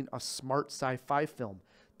to being a smart sci-fi film.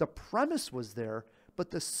 The premise was there, but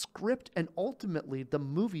the script and ultimately the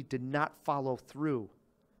movie did not follow through.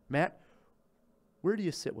 Matt, where do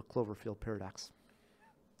you sit with Cloverfield Paradox?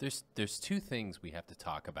 There's two things we have to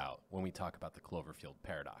talk about when we talk about the Cloverfield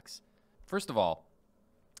Paradox. First of all,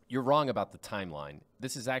 you're wrong about the timeline.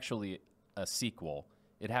 This is actually a sequel.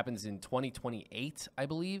 It happens in 2028, I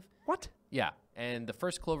believe. What? Yeah, and the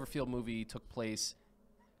first Cloverfield movie took place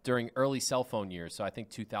during early cell phone years, so I think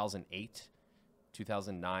 2008,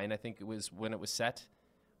 2009, I think it was when it was set.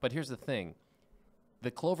 But here's the thing.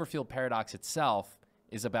 The Cloverfield Paradox itself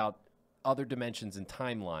is about other dimensions and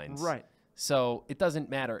timelines. Right. So it doesn't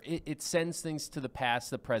matter. It sends things to the past,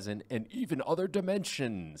 the present, and even other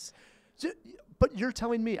dimensions. But you're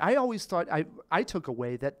telling me, I always thought, I took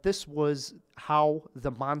away that this was how the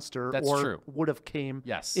monster would have came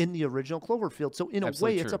in the original Cloverfield. So in a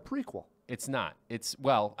way, it's a prequel. It's not. It's,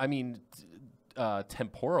 well, I mean,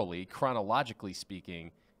 temporally, chronologically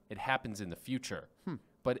speaking, it happens in the future.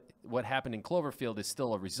 but what happened in Cloverfield is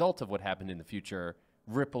still a result of what happened in the future,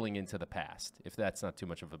 rippling into the past, if that's not too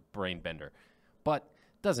much of a brain bender. But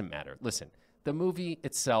doesn't matter. Listen, the movie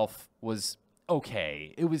itself was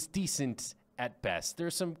okay. It was decent at best.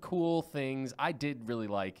 There's some cool things. I did really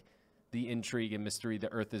like the intrigue and mystery.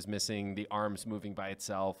 The Earth is missing. The arm's moving by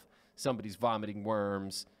itself. Somebody's vomiting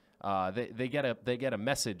worms. They get a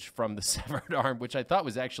message from the severed arm, which I thought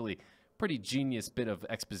was actually pretty genius bit of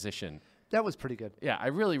exposition. That was pretty good. Yeah, I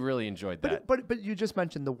really, really enjoyed that. But you just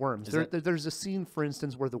mentioned the worms. There's a scene, for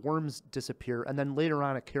instance, where the worms disappear, and then later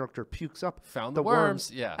on a character pukes up the worms.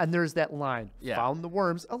 Yeah. And there's that line, yeah. Found the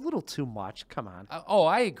worms. A little too much. Come on.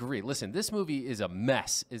 I agree. Listen, this movie is a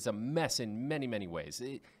mess. It's a mess in many, many ways.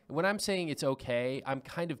 When I'm saying it's okay, I'm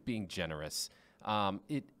kind of being generous.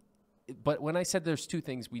 But when I said there's two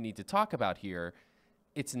things we need to talk about here,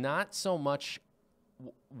 it's not so much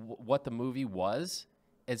what the movie was,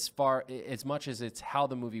 as much as it's how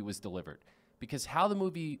the movie was delivered. Because how the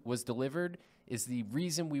movie was delivered is the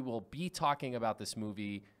reason we will be talking about this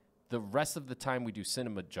movie the rest of the time we do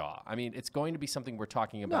CinemaJaw. I mean, it's going to be something we're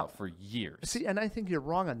talking about for years. See, and I think you're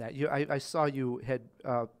wrong on that. I saw you had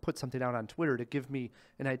put something out on Twitter to give me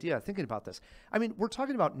an idea thinking about this. I mean, we're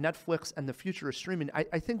talking about Netflix and the future of streaming.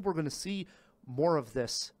 I think we're going to see more of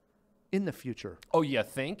this in the future. Oh, you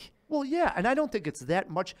think? Well, yeah, and I don't think it's that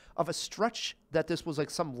much of a stretch that this was like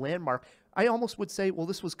some landmark. I almost would say, well,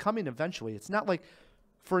 this was coming eventually. It's not like,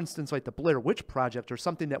 for instance, like the Blair Witch Project or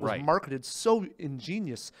something that was marketed so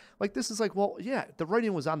ingenious. Like this is like, well, yeah, the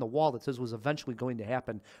writing was on the wall that says was eventually going to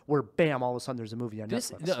happen, where bam, all of a sudden there's a movie on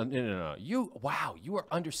Netflix. No. You are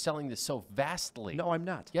underselling this so vastly. No, I'm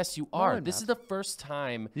not. Yes, you are. This is the first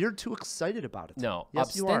time. You're too excited about it. No,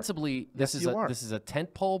 yes, ostensibly, this is a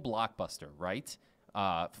tentpole blockbuster, right?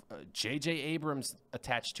 J.J. Abrams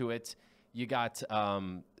attached to it. You got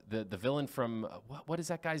the villain from what is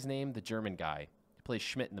that guy's name? The German guy. Plays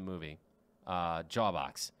Schmidt in the movie,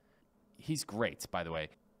 Jawbox. He's great, by the way.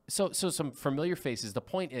 So some familiar faces. The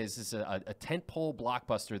point is a tentpole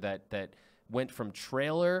blockbuster that went from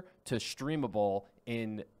trailer to streamable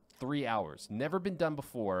in 3 hours. Never been done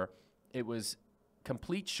before. It was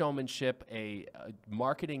complete showmanship, a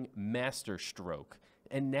marketing masterstroke.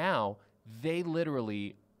 And now they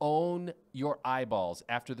literally own your eyeballs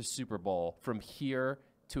after the Super Bowl from here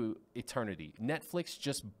to eternity. Netflix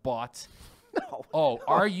just bought... No. Oh,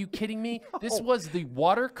 are you kidding me? No. This was the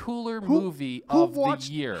water cooler movie of the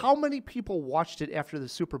year. How many people watched it after the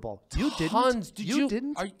Super Bowl? You didn't. Tons. You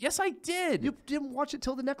didn't? Yes, I did. You didn't watch it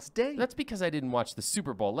till the next day. That's because I didn't watch the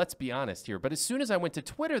Super Bowl. Let's be honest here. But as soon as I went to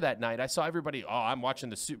Twitter that night, I saw everybody, I'm watching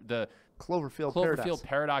the Cloverfield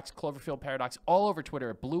Paradox all over Twitter.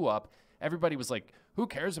 It blew up. Everybody was like, who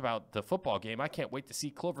cares about the football game? I can't wait to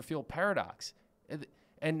see Cloverfield Paradox.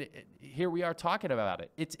 And here we are talking about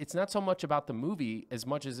it. It's not so much about the movie as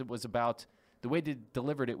much as it was about the way they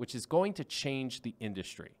delivered it, which is going to change the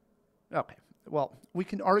industry. Okay. Well, we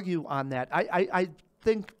can argue on that. I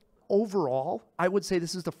think overall, I would say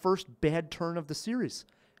this is the first bad turn of the series.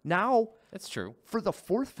 Now, that's true. For the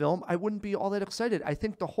fourth film, I wouldn't be all that excited. I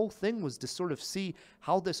think the whole thing was to sort of see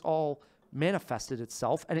how this all manifested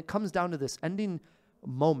itself. And it comes down to this ending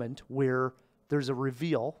moment where there's a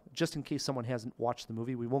reveal, just in case someone hasn't watched the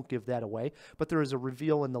movie. We won't give that away. But there is a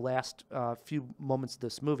reveal in the last few moments of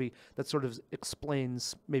this movie that sort of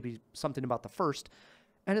explains maybe something about the first.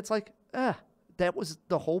 And it's like, that was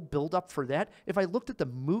the whole build-up for that. If I looked at the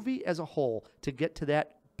movie as a whole to get to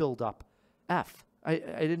that build-up, I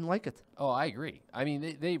didn't like it. Oh, I agree. I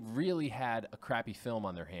mean, they really had a crappy film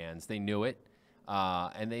on their hands. They knew it,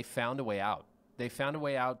 and they found a way out. They found a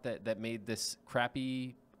way out that made this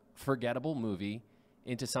crappy, forgettable movie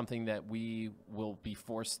into something that we will be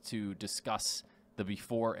forced to discuss the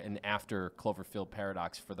before and after Cloverfield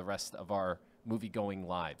Paradox for the rest of our movie-going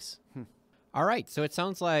lives. All right, so it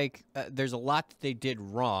sounds like there's a lot that they did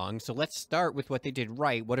wrong. So let's start with what they did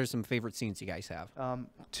right. What are some favorite scenes you guys have?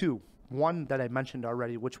 Two. One that I mentioned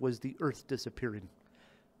already, which was the Earth disappearing.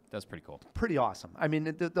 That's pretty cool. Pretty awesome. I mean,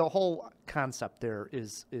 the whole concept there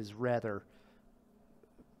is rather...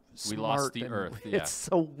 We lost the Earth. Yeah. It's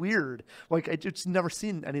so weird. Like, I just never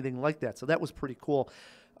seen anything like that. So that was pretty cool.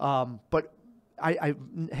 But I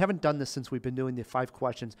haven't done this since we've been doing the 5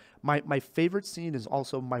 questions. My favorite scene is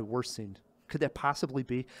also my worst scene. Could that possibly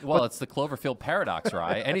be? Well, it's the Cloverfield Paradox,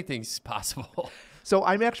 right? Anything's possible. So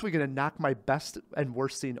I'm actually going to knock my best and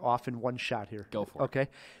worst scene off in one shot here. Go for it. Okay.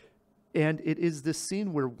 And it is this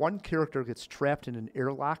scene where one character gets trapped in an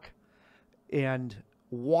airlock, and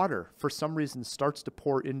water, for some reason, starts to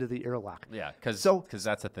pour into the airlock. Yeah, because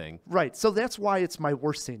that's a thing. Right. So that's why it's my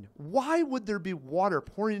worst scene. Why would there be water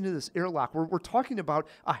pouring into this airlock? We're talking about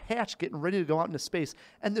a hatch getting ready to go out into space,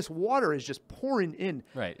 and this water is just pouring in.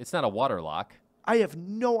 Right. It's not a water lock. I have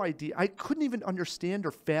no idea. I couldn't even understand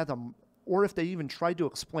or fathom, or if they even tried to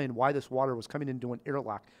explain why this water was coming into an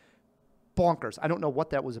airlock. Bonkers. I don't know what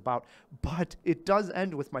that was about, but it does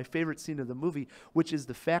end with my favorite scene of the movie, which is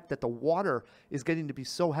the fact that the water is getting to be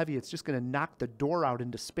so heavy it's just going to knock the door out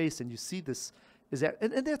into space, and you see this.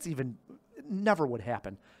 And that's even never would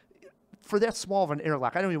happen for that small of an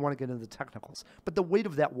airlock. I don't even want to get into the technicals, but the weight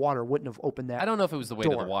of that water wouldn't have opened that. I don't know if it was the weight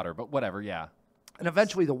door. of the water, but whatever. Yeah. And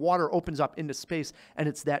eventually the water opens up into space, and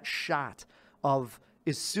it's that shot of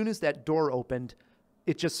as soon as that door opened,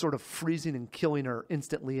 it just sort of freezing and killing her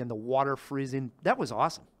instantly, and the water freezing. That was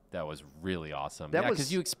awesome. That was really awesome. That was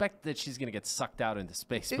because you expect that she's going to get sucked out into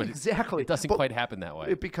space, but exactly. it doesn't quite happen that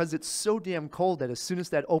way. Because it's so damn cold that as soon as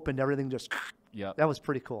that opened, everything just. Yep. That was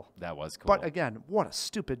pretty cool. That was cool. But again, what a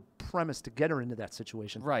stupid premise to get her into that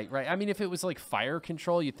situation. Right. I mean, if it was like fire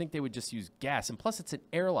control, you'd think they would just use gas. And plus, it's an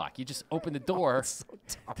airlock. You just open the door. So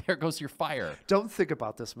there goes your fire. Don't think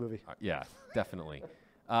about this movie. Yeah, definitely.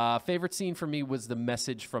 Favorite scene for me was the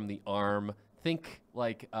message from the arm. Think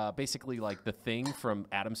like basically like the Thing from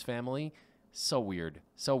Addams Family. So weird.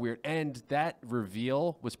 And that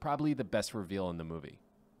reveal was probably the best reveal in the movie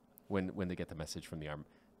when they get the message from the arm.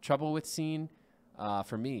 Trouble with scene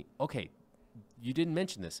for me. Okay, you didn't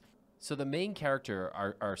mention this. So the main character,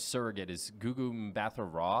 our surrogate, is Gugu Mbatha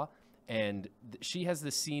Raw. And she has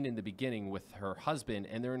this scene in the beginning with her husband,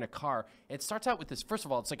 and they're in a car. It starts out with this. First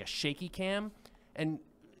of all, it's like a shaky cam. And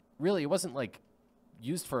really, it wasn't like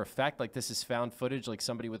used for effect. Like this is found footage, like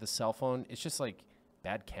somebody with a cell phone. It's just like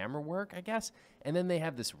bad camera work, I guess. And then they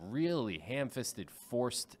have this really ham-fisted,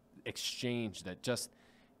 forced exchange that just,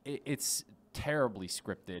 it's terribly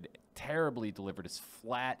scripted, terribly delivered. It's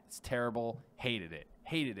flat. It's terrible. Hated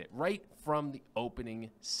it right from the opening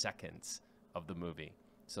seconds of the movie.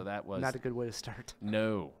 So that was not a good way to start.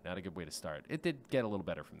 No, not a good way to start. It did get a little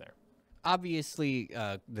better from there. Obviously,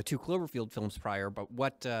 the two Cloverfield films prior, but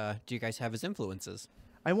what do you guys have as influences?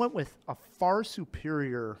 I went with a far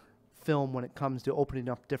superior film when it comes to opening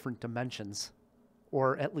up different dimensions,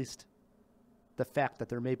 or at least the fact that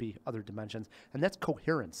there may be other dimensions, and that's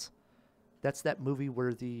Coherence. That's that movie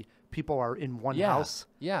where the people are in one house.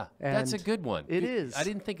 Yeah, that's a good one. It is. I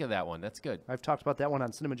didn't think of that one. That's good. I've talked about that one on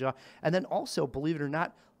CinemaJaw. And then also, believe it or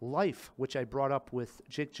not, Life, which I brought up with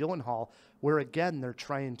Jake Gyllenhaal, where again, they're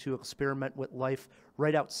trying to experiment with life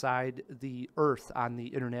right outside the Earth on the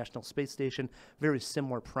International Space Station. Very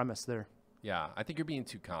similar premise there. Yeah, I think you're being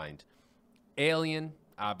too kind. Alien,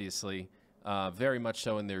 obviously, very much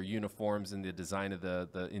so in their uniforms and the design of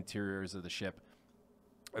the interiors of the ship.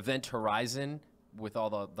 Event Horizon with all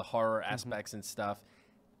the horror aspects and stuff.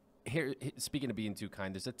 Here, speaking of being too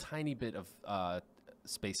kind, there's a tiny bit of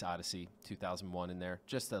Space Odyssey 2001 in there.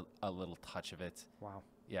 Just a little touch of it. Wow.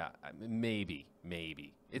 Yeah, maybe.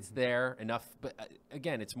 It's there enough, but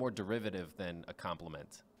again, it's more derivative than a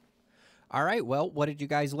compliment. All right, well, what did you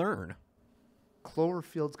guys learn?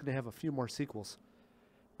 Cloverfield's going to have a few more sequels.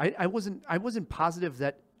 I wasn't positive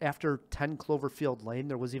that after 10 Cloverfield Lane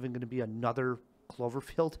there was even going to be another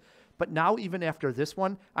Cloverfield, but now even after this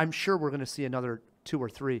one, I'm sure we're going to see another 2 or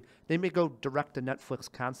 3. They may go direct to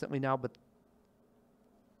Netflix constantly now, but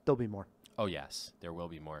there'll be more. Oh yes, there will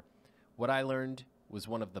be more. What I learned was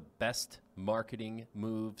one of the best marketing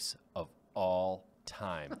moves of all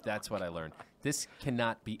time. That's what I learned. This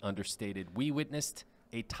cannot be understated. We witnessed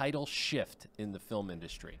a tidal shift in the film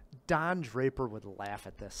industry. Don Draper would laugh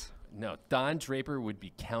at this. No, Don Draper would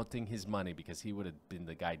be counting his money because he would have been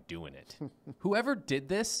the guy doing it. Whoever did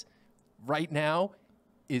this right now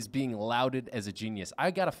is being lauded as a genius.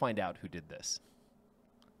 I got to find out who did this.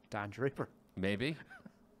 Don Draper. Maybe.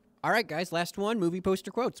 All right, guys, last one, movie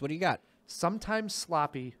poster quotes. What do you got? Sometimes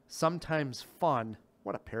sloppy, sometimes fun.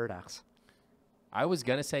 What a paradox. I was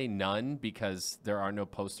going to say none because there are no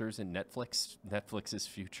posters in Netflix's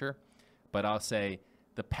future. But I'll say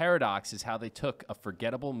the paradox is how they took a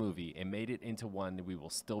forgettable movie and made it into one that we will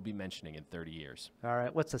still be mentioning in 30 years. All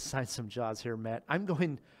right, let's assign some jaws here, Matt. I'm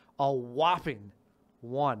going a whopping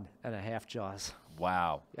 1.5 jaws.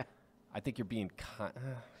 Wow. Yeah. I think you're being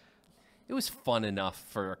it was fun enough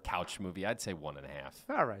for a couch movie. I'd say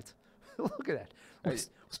 1.5. All right. Look at that. We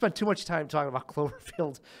spent too much time talking about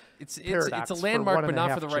Cloverfield. It's a landmark, but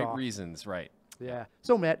not for the right reasons, right? Yeah.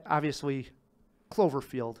 So, Matt, obviously,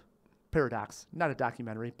 Cloverfield Paradox, not a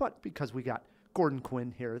documentary, but because we got Gordon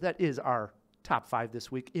Quinn here, that is our top 5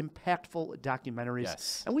 this week. Impactful documentaries.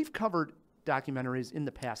 Yes. And we've covered documentaries in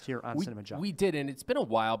the past here on CinemaJaw. We did, and it's been a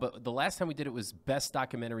while, but the last time we did it was best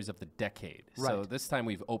documentaries of the decade. So Right. this time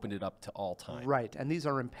we've opened it up to all time. Right, and these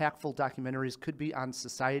are impactful documentaries, could be on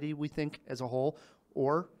society, we think, as a whole,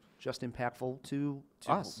 or just impactful to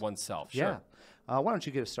us. Oneself, Yeah. sure. Why don't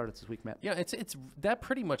you get us started this week, Matt? Yeah, it's that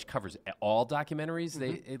pretty much covers all documentaries.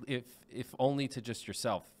 If only to just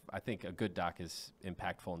yourself, I think a good doc is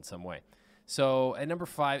impactful in some way. So at number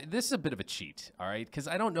 5, this is a bit of a cheat, all right? Because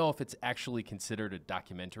I don't know if it's actually considered a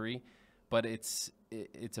documentary, but it's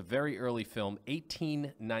a very early film,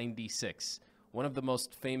 1896, one of the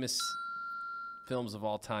most famous films of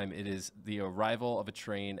all time. It is the arrival of a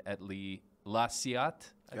train at La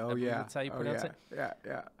Ciotat. I believe that's how you pronounce it.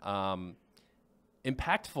 Yeah.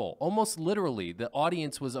 Impactful, almost literally. The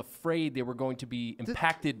audience was afraid they were going to be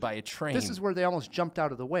impacted by a train. This is where they almost jumped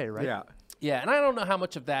out of the way, right? Yeah. Yeah, and I don't know how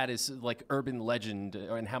much of that is like urban legend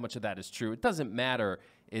and how much of that is true. It doesn't matter.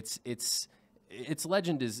 Its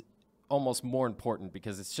legend is almost more important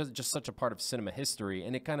because it's just such a part of cinema history,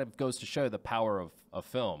 and it kind of goes to show the power of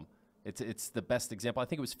film. It's the best example. I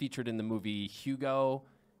think it was featured in the movie Hugo.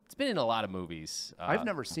 It's been in a lot of movies. I've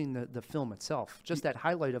never seen the film itself. Just that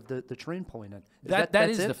highlight of the train pulling in. That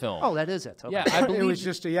that's is it? the film. Oh, that is it. Okay. Yeah, I believe It was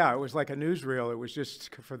just it was like a newsreel. It was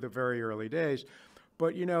just for the very early days.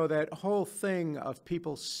 But, you know, that whole thing of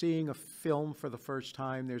people seeing a film for the first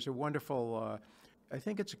time, there's a wonderful, I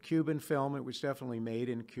think it's a Cuban film. It was definitely made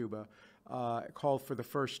in Cuba, called For the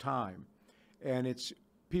First Time. And it's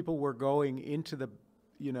people were going into the,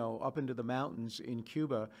 up into the mountains in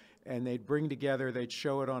Cuba, and they'd bring together, they'd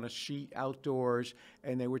show it on a sheet outdoors,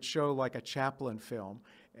 and they would show like a Chaplin film.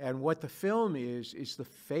 And what the film is the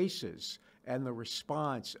faces and the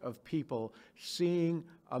response of people seeing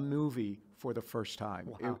a movie for the first time.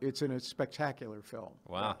 Wow. It's a spectacular film.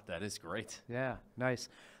 Wow, that is great. Yeah, nice.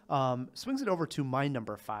 Swings it over to my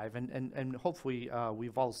number 5, and hopefully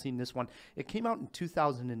we've all seen this one. It came out in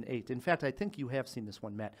 2008. In fact, I think you have seen this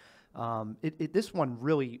one, Matt. This one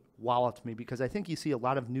really walloped me because I think you see a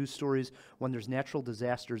lot of news stories when there's natural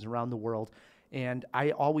disasters around the world, and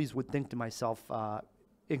I always would think to myself,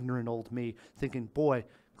 ignorant old me, thinking, boy,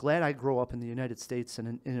 glad I grow up in the United States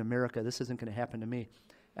and in America. This isn't going to happen to me.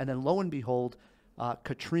 And then lo and behold,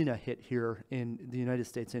 Katrina hit here in the United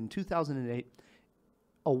States in 2008.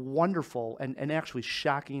 A wonderful and actually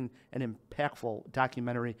shocking and impactful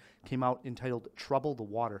documentary came out entitled Trouble the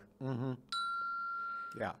Water. Mm-hmm.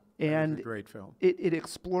 Yeah, and a great film. It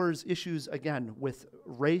explores issues, again, with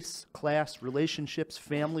race, class, relationships,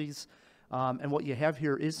 families. And what you have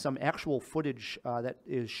here is some actual footage that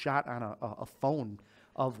is shot on a phone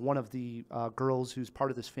of one of the girls who's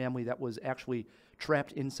part of this family that was actually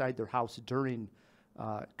trapped inside their house during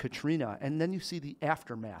Katrina. And then you see the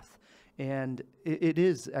aftermath. And it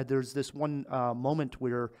is, there's this one moment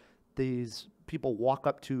where these people walk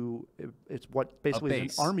up to, it's what basically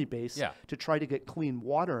is an army base, to try to get clean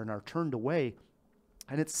water and are turned away.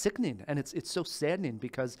 And it's sickening, and it's so saddening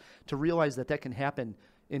because to realize that can happen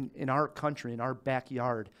in our country, in our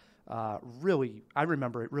backyard, really, I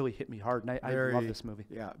remember it really hit me hard, and I love this movie.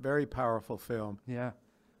 Yeah, very powerful film. Yeah,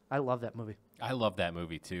 I love that movie. I love that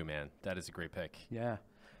movie too, man. That is a great pick. Yeah.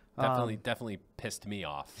 Definitely pissed me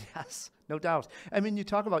off. Yes, no doubt. I mean, you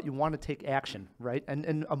talk about you want to take action, right?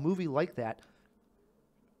 And a movie like that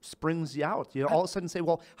springs you out. You all of a sudden say,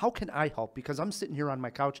 well, how can I help? Because I'm sitting here on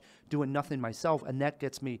my couch doing nothing myself, and that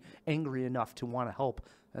gets me angry enough to want to help.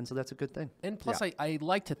 And so that's a good thing. And plus, I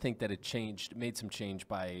like to think that it made some change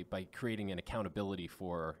by creating an accountability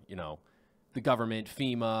for, the government,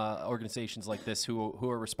 FEMA, organizations like this who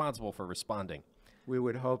are responsible for responding. We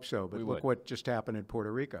would hope so, but look what just happened in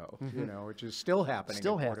Puerto Rico, which is still happening in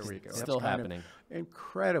Puerto Rico. Still happening.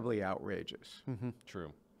 Incredibly outrageous.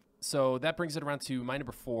 True. So that brings it around to my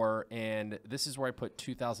number 4, and this is where I put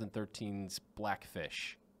 2013's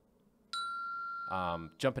Blackfish.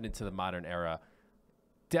 Jumping into the modern era.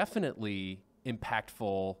 Definitely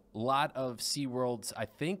impactful. A lot of SeaWorlds, I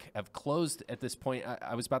think, have closed at this point.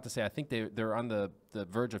 I was about to say, I think they're on the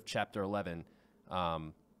verge of Chapter 11.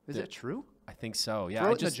 Is that true? I think so, yeah.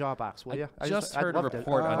 Throw it in the jaw box, will you? I just heard a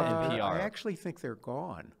report on NPR. I actually think they're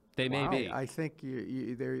gone. They may be. I think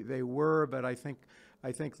they were, but I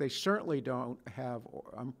think they certainly don't have.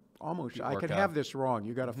 I'm almost. I could have this wrong.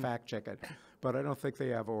 You got to fact check it, but I don't think they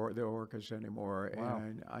have the orcas anymore. Wow.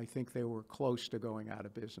 And I think they were close to going out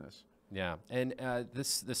of business. Yeah, and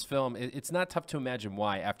this film, it's not tough to imagine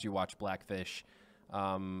why after you watch Blackfish.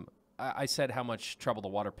 I said how much Trouble the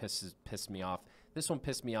Water pissed me off. This one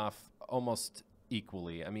pissed me off almost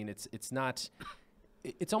equally. I mean, it's not.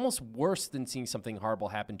 It's almost worse than seeing something horrible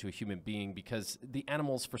happen to a human being because the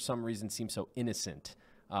animals, for some reason, seem so innocent.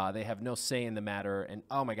 They have no say in the matter, and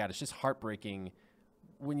oh my God, it's just heartbreaking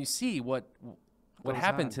when you see what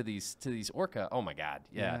happened to these orca. Oh my God,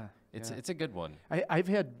 it's a good one. I've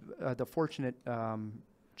had the fortunate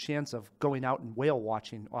chance of going out and whale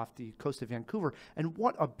watching off the coast of Vancouver, and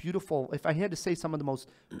what a beautiful, if I had to say some of the most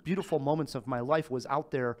beautiful moments of my life was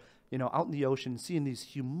out there, out in the ocean, seeing these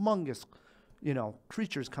humongous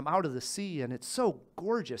creatures come out of the sea, and it's so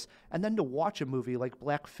gorgeous. And then to watch a movie like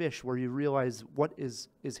Blackfish, where you realize what is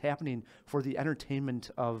happening for the entertainment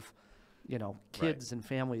of kids and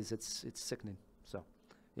families, it's sickening. So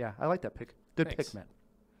yeah, I like that pick. Good pick, Matt.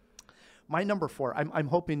 My number 4, I'm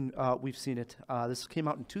hoping we've seen it. This came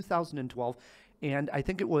out in 2012, and I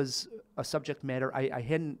think it was a subject matter I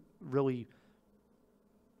hadn't really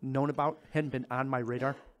known about, hadn't been on my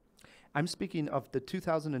radar. I'm speaking of the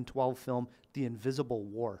 2012 film, The Invisible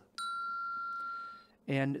War.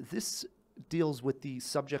 And this deals with the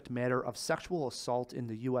subject matter of sexual assault in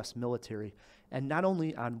the U.S. military, and not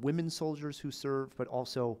only on women soldiers who serve, but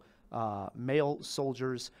also male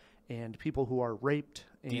soldiers and people who are raped.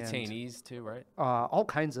 And detainees too, right? All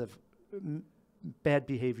kinds of bad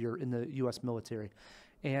behavior in the U.S. military.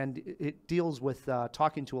 And it deals with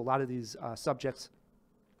talking to a lot of these subjects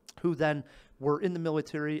who then were in the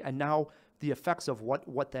military, and now the effects of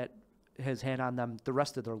what that has had on them the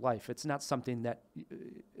rest of their life. It's not something that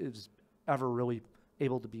is ever really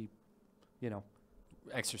able to be,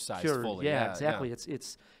 exercised cured. fully. Yeah, exactly. Yeah.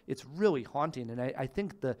 It's really haunting, and I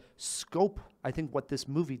think the scope. I think what this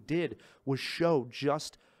movie did was show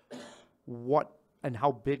just what and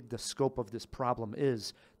how big the scope of this problem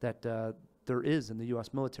is that there is in the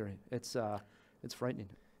U.S. military. It's frightening.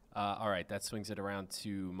 All right, that swings it around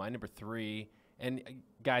to my number 3. And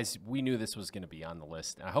guys, we knew this was going to be on the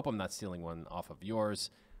list. I hope I'm not stealing one off of yours,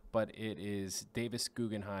 but it is Davis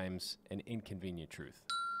Guggenheim's An Inconvenient Truth.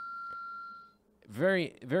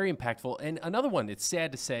 Very, very impactful. And another one, it's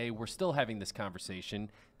sad to say, we're still having this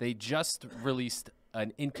conversation. They just released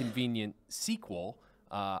an Inconvenient sequel,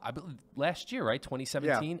 I believe last year, right?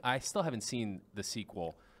 2017? Yeah. I still haven't seen the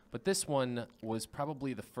sequel. But this one was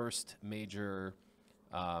probably the first major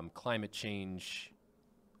climate change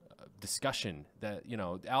discussion that,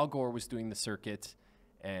 Al Gore was doing the circuit,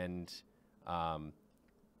 and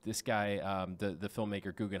this guy, the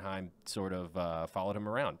filmmaker Guggenheim, sort of followed him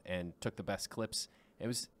around and took the best clips. It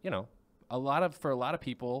was, for a lot of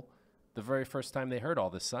people, the very first time they heard all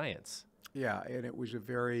this science. Yeah, and it was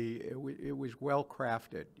it was well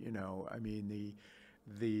crafted. I mean,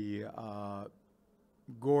 the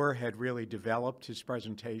Gore had really developed his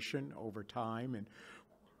presentation over time, and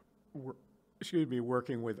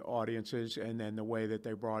working with audiences, and then the way that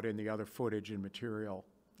they brought in the other footage and material,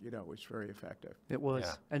 was very effective. It was.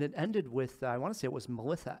 Yeah. And it ended with, I want to say it was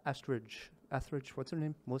Melissa Etheridge, what's her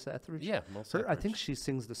name? Melissa Etheridge? Yeah, Melissa Etheridge. I think she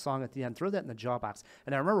sings the song at the end. Throw that in the jaw box.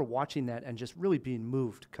 And I remember watching that and just really being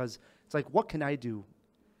moved, because it's like, what can I do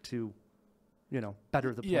to,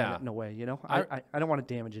 better the planet in a way, I don't want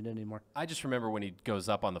to damage it anymore. I just remember when he goes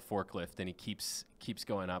up on the forklift and he keeps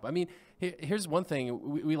going up. I mean, here's one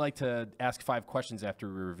thing. We like to ask 5 questions after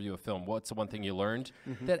we review a film. What's the one thing you learned?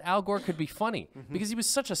 Mm-hmm. That Al Gore could be funny, because he was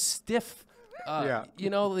such a stiff,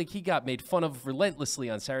 he got made fun of relentlessly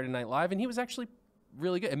on Saturday Night Live, and he was actually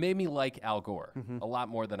really good. It made me like Al Gore a lot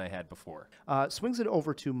more than I had before. Swings it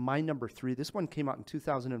over to my number 3. This one came out in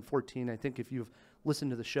 2014. I think if you've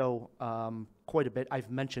listened to the show quite a bit,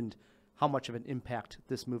 I've mentioned how much of an impact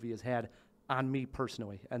this movie has had on me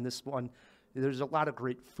personally. And this one, there's a lot of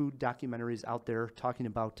great food documentaries out there talking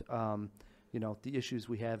about, the issues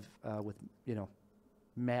we have with,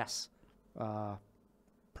 mass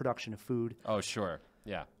production of food. Oh, sure.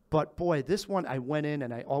 Yeah. But boy, this one, I went in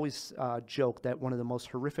and I always joke that one of the most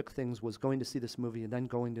horrific things was going to see this movie and then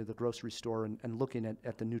going to the grocery store and looking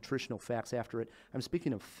at the nutritional facts after it. I'm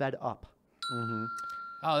speaking of Fed Up. Mm-hmm.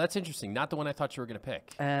 Oh, that's interesting. Not the one I thought you were going to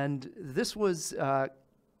pick. And this was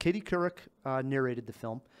Katie Couric narrated the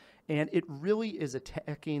film, and it really is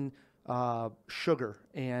attacking sugar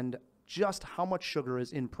and just how much sugar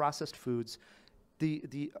is in processed foods.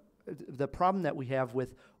 The problem that we have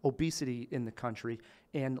with obesity in the country,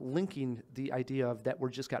 and linking the idea of that we're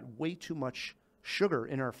just got way too much sugar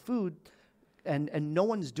in our food, and no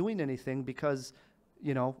one's doing anything because,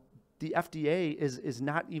 the FDA is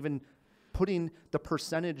not even putting the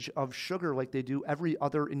percentage of sugar like they do every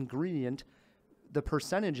other ingredient. The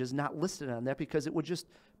percentage is not listed on that, because it would just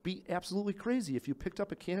be absolutely crazy if you picked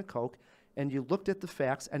up a can of Coke and you looked at the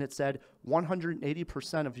facts and it said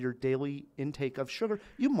 180% of your daily intake of sugar.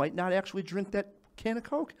 You might not actually drink that can of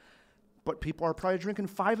Coke, but people are probably drinking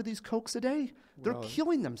 5 of these Cokes a day. They're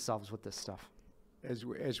killing themselves with this stuff.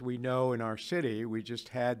 as we know in our city, we just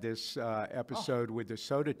had this episode with the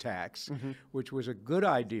soda tax, which was a good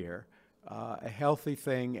idea, a healthy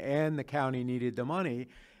thing, and the county needed the money.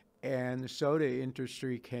 And the soda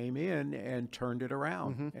industry came in and turned it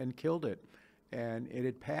around and killed it. And it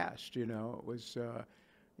had passed, It was,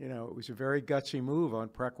 it was a very gutsy move on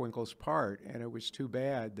Preckwinkle's part. And it was too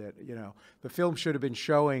bad that, the film should have been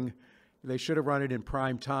showing. They should have run it in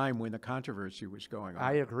prime time when the controversy was going on.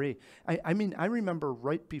 I agree. I mean, I remember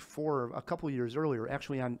right before, a couple of years earlier,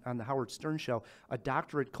 actually on the Howard Stern show, a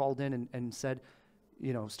doctor had called in and said,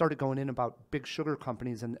 started going in about big sugar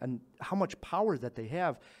companies and how much power that they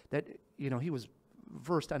have, that, he was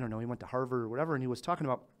versed, I don't know, he went to Harvard or whatever, and he was talking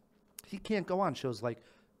about he can't go on shows like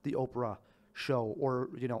the Oprah show or,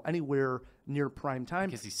 anywhere near prime time.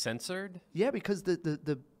 Because he's censored? Yeah, because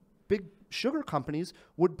the big sugar companies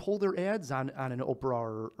would pull their ads on an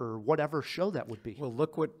Oprah or whatever show that would be. Well,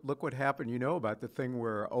 look what happened, about the thing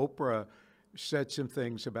where Oprah said some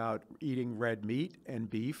things about eating red meat and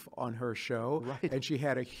beef on her show. Right. And she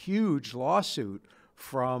had a huge lawsuit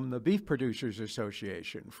from the Beef Producers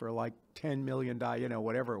Association for like $10 million,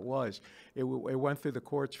 whatever it was. It went through the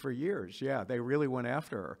courts for years. Yeah, they really went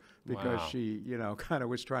after her because she, kind of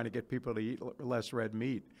was trying to get people to eat less red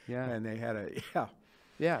meat. Yeah. And they had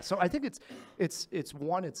Yeah, so I think it's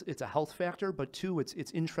one, it's a health factor, but two,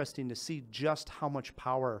 it's interesting to see just how much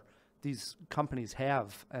power these companies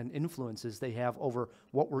have and influences they have over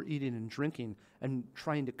what we're eating and drinking, and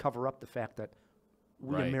trying to cover up the fact that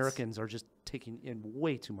we Americans are just taking in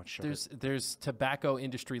way too much sugar. There's tobacco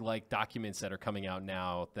industry like documents that are coming out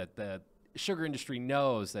now that the sugar industry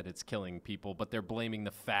knows that it's killing people, but they're blaming the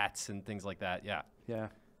fats and things like that. Yeah,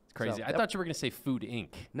 it's crazy. So, I thought you were going to say Food Inc.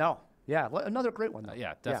 No. Yeah, another great one.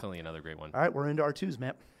 Yeah, definitely another great one. All right, we're into our twos,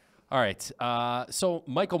 Matt. All right, so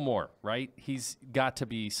Michael Moore, right? He's got to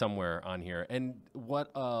be somewhere on here. And what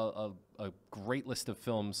a great list of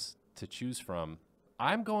films to choose from.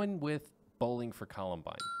 I'm going with Bowling for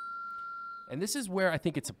Columbine. And this is where I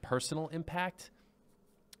think it's a personal impact,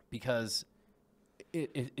 because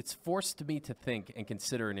it's forced me to think and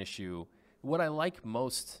consider an issue. What I like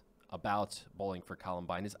most about Bowling for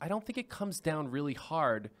Columbine is I don't think it comes down really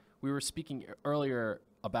hard. We were speaking earlier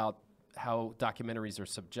about how documentaries are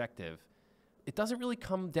subjective. It doesn't really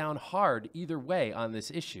come down hard either way on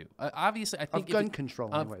this issue. Obviously, I think of gun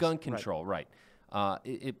control. Of gun control, right.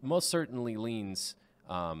 It most certainly leans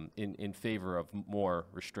in favor of more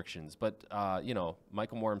restrictions. But,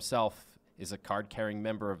 Michael Moore himself is a card-carrying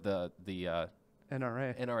member of the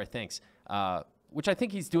NRA. NRA, thanks. Which I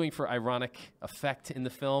think he's doing for ironic effect in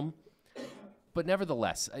the film. But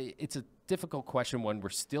nevertheless, it's a difficult question, one we're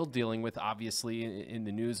still dealing with, obviously, in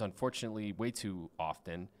the news, unfortunately, way too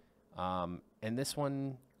often. And this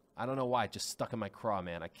one, I don't know why, it just stuck in my craw,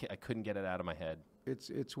 man. I couldn't get it out of my head.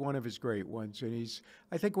 It's one of his great ones. And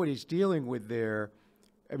I think what he's dealing with there,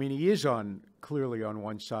 I mean, he is clearly on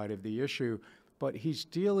one side of the issue, but he's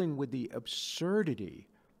dealing with the absurdity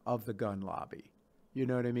of the gun lobby. You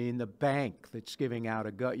know what I mean? The bank that's giving out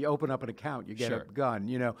a gun. You open up an account, you get a gun.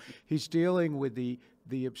 He's dealing with the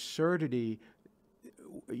absurdity,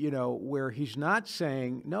 where he's not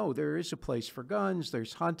saying, no, there is a place for guns,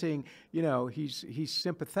 there's hunting. He's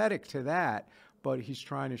sympathetic to that, but he's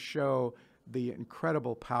trying to show the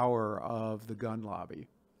incredible power of the gun lobby.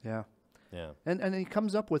 Yeah. Yeah. And he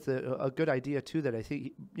comes up with a good idea, too, that I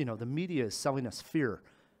think, the media is selling us fear.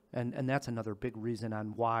 And that's another big reason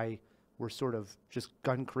on why we're sort of just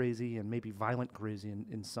gun crazy and maybe violent crazy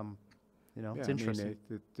in some, it's interesting.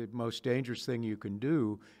 The most dangerous thing you can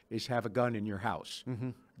do is have a gun in your house.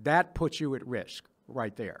 Mm-hmm. That puts you at risk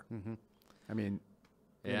right there. Mm-hmm. I mean,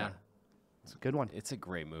 yeah. It's a good one. It's a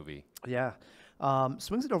great movie. Yeah.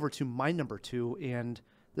 Swings it over to my number two, and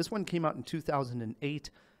this one came out in 2008.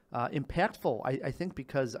 Impactful, I think,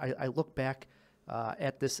 because I look back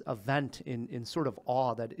at this event in sort of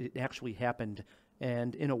awe that it actually happened.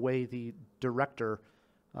 And in a way, the director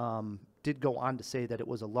did go on to say that it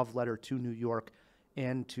was a love letter to New York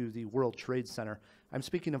and to the World Trade Center. I'm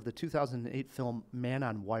speaking of the 2008 film Man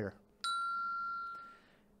on Wire.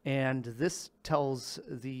 And this tells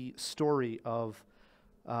the story of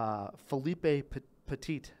Philippe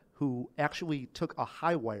Petit, who actually took a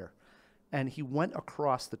high wire, and he went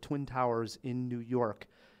across the Twin Towers in New York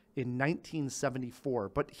in 1974,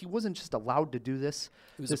 but he wasn't just allowed to do this.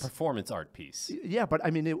 It was a performance art piece. Yeah, but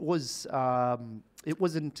I mean, it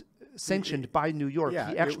wasn't sanctioned by New York. Yeah,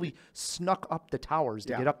 he actually snuck up the towers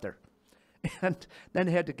to get up there, and then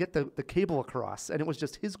had to get the cable across, and it was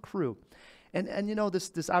just his crew. And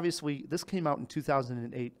this obviously, this came out in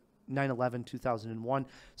 2008. 9/11, 2001.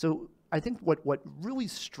 So I think what really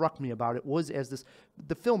struck me about it was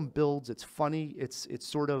the film builds, it's funny, it's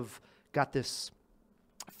sort of got this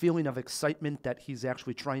feeling of excitement that he's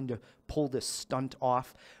actually trying to pull this stunt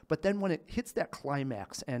off. But then when it hits that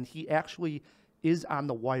climax and he actually is on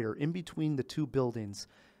the wire in between the two buildings,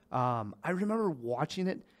 I remember watching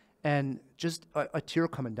it and just a tear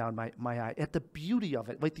coming down my eye at the beauty of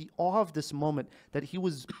it, like the awe of this moment that he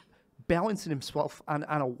was balancing himself on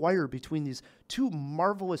a wire between these two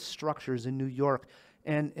marvelous structures in New York.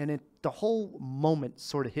 And the whole moment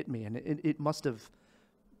sort of hit me, and it must have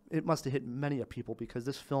hit many a people, because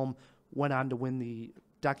this film went on to win the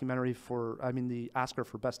Oscar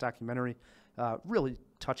for Best Documentary. Really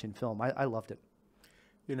touching film. I loved it.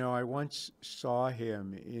 You know, I once saw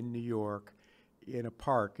him in New York in a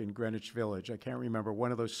park in Greenwich Village. I can't remember,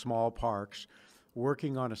 one of those small parks,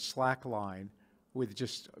 working on a slack line with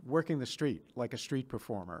just working the street like a street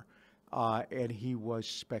performer. And he was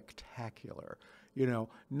spectacular. You know,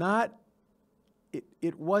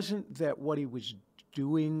 it wasn't that what he was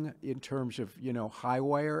doing in terms of, high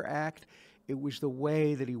wire act. It was the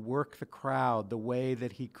way that he worked the crowd, the way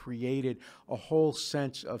that he created a whole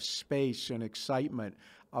sense of space and excitement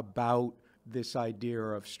about this idea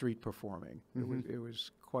of street performing. It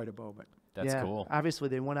was quite a moment. That's cool. Obviously,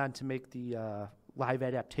 they went on to make the live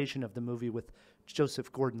adaptation of the movie with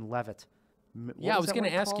Joseph Gordon-Levitt. I was going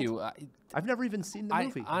to ask you. I've never even seen the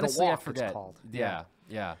movie. Honestly, The Walk, I forget. it's called.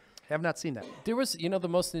 Yeah. Have not seen that. There was, the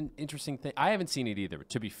most interesting thing. I haven't seen it either,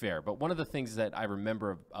 to be fair. But one of the things that I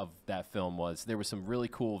remember of that film was there was some really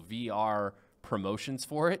cool VR promotions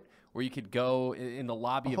for it, where you could go in the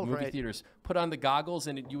lobby of movie theaters, put on the goggles,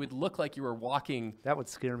 and you would look like you were walking. That would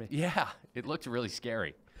scare me. Yeah, it looked really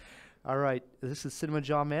scary. All right, this is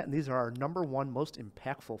CinemaJaw, Matt, and these are our #1 most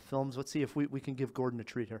impactful films. Let's see if we can give Gordon a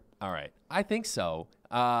treat here. All right, I think so.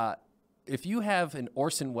 If you have an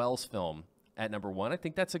Orson Welles film at #1, I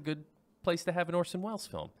think that's a good place to have an Orson Welles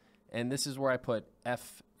film. And this is where I put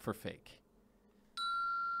F for Fake.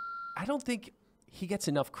 I don't think he gets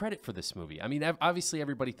enough credit for this movie. I mean, obviously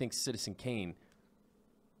everybody thinks Citizen Kane.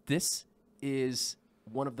 This is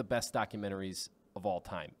one of the best documentaries of all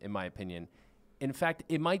time, in my opinion. In fact,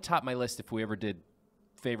 it might top my list if we ever did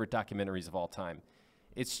favorite documentaries of all time.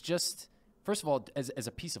 It's just, first of all, as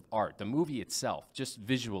a piece of art, the movie itself, just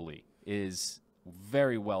visually, is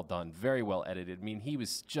very well done, very well edited. I mean, he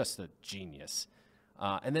was just a genius.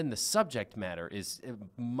 And then the subject matter is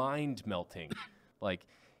mind-melting. Like,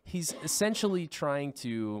 he's essentially trying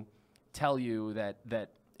to tell you that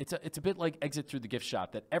it's a bit like Exit Through the Gift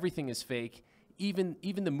Shop, that everything is fake. Even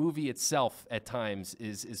the movie itself at times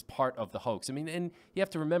is part of the hoax. I mean, and you have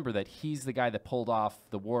to remember that he's the guy that pulled off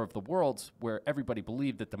the War of the Worlds, where everybody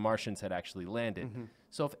believed that the Martians had actually landed.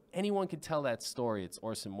 So if anyone could tell that story, it's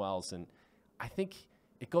Orson Welles. And I think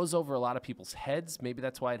it goes over a lot of people's heads. Maybe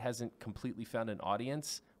that's why it hasn't completely found an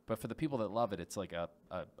audience. But for the people that love it, it's like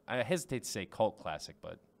I hesitate to say cult classic,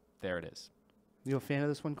 but there it is. You a fan of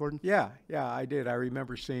this one, Gordon? Yeah, I did. I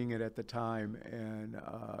remember seeing it at the time, and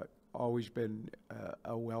always been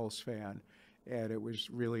a Welles fan. And it was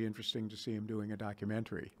really interesting to see him doing a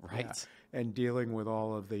documentary. Right. Yeah. And dealing with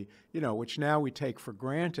all of the, which now we take for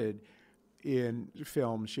granted in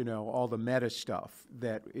films, all the meta stuff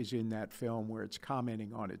that is in that film, where it's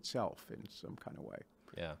commenting on itself in some kind of way.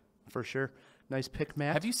 Yeah. For sure. Nice pick,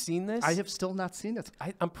 Matt. Have you seen this? I have still not seen it.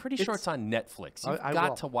 I'm pretty sure it's on Netflix. You've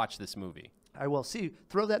got to watch this movie. I will. See,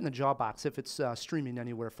 throw that in the jaw box if it's streaming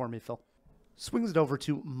anywhere for me, Phil. Swings it over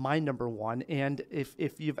to my #1, and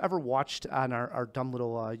if you've ever watched on our dumb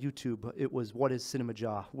little YouTube, it was What is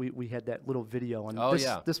CinemaJaw? We had that little video, and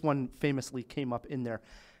this one famously came up in there.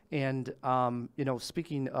 And,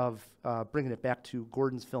 speaking of bringing it back to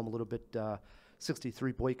Gordon's film a little bit,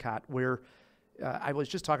 63 Boycott, where I was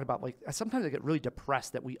just talking about, like, sometimes I get really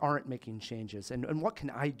depressed that we aren't making changes, and what can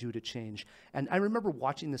I do to change? And I remember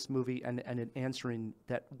watching this movie and answering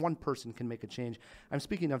that one person can make a change. I'm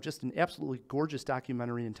speaking of just an absolutely gorgeous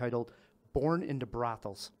documentary entitled Born into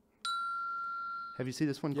Brothels. Have you seen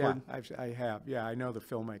this one, Gordon? I have. Yeah, I know the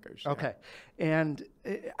filmmakers. Okay. And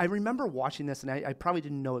I remember watching this, and I probably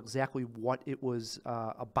didn't know exactly what it was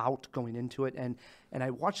about going into it. And I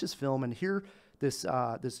watched this film, and here this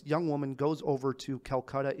young woman goes over to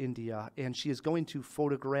Calcutta, India, and she is going to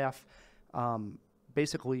photograph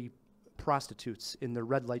basically prostitutes in the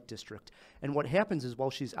red light district. And what happens is,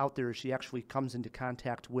 while she's out there, she actually comes into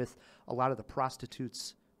contact with a lot of the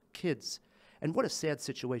prostitutes' kids. And what a sad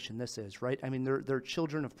situation this is, right? I mean, they're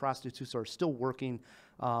children of prostitutes are still working.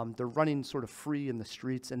 They're running sort of free in the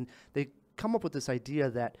streets. And they come up with this idea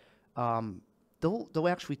that they'll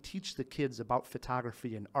actually teach the kids about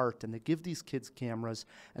photography and art, and they give these kids cameras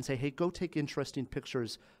and say, hey, go take interesting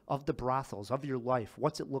pictures of the brothels, of your life.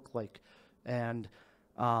 What's it look like? And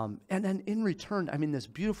then in return, I mean, this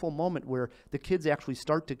beautiful moment where the kids actually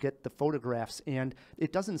start to get the photographs, and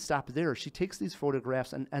it doesn't stop there. She takes these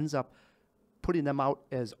photographs and ends up putting them out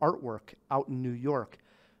as artwork out in New York,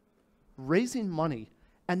 raising money,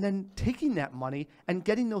 and then taking that money and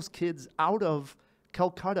getting those kids out of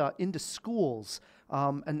Calcutta into schools,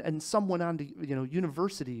 and some went on to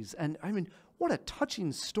universities. And I mean, what a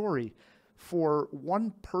touching story for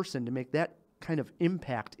one person to make that kind of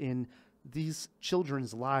impact in these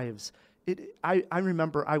children's lives. I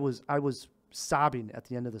remember I was sobbing at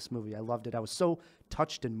the end of this movie. I loved it. I was so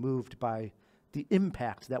touched and moved by the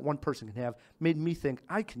impact that one person can have. Made me think,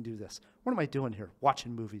 I can do this. What am I doing here?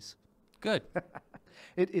 Watching movies. Good.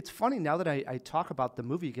 It's funny now that I talk about the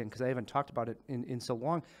movie again, because I haven't talked about it in so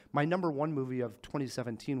long. My number one movie of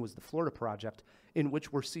 2017 was The Florida Project, in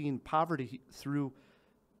which we're seeing poverty through,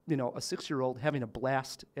 a 6-year-old having a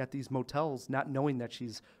blast at these motels, not knowing that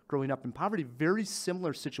she's growing up in poverty. Very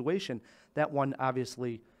similar situation. That one,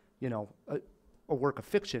 obviously, a work of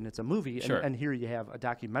fiction. It's a movie, Sure. and here you have a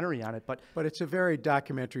documentary on it. But it's a very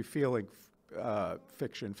documentary feeling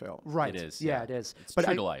fiction film. Right. It is. Yeah, it is. It's true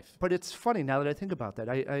to life. But it's funny now that I think about that.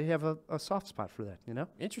 I have a soft spot for that,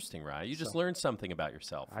 Interesting, Ryan. You just learned something about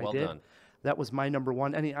yourself. I Well did. done. That was my number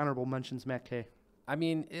one. Any honorable mentions, Matt K? I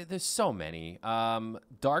mean, there's so many.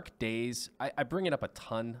 Dark Days, I bring it up a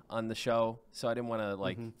ton on the show, so I didn't want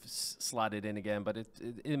to slot it in again, but it's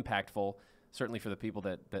impactful, certainly for the people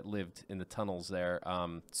that lived in the tunnels there.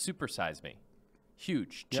 Super Size Me,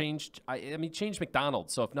 huge. Yep. Changed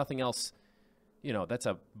McDonald's, so if nothing else, that's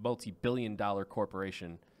a multi-billion-dollar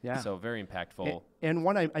corporation. Yeah. So very impactful. And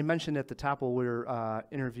one I mentioned at the top while we were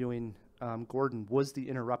interviewing Gordon was The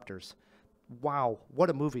Interrupters. Wow, what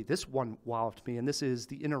a movie. This one wowed me, and this is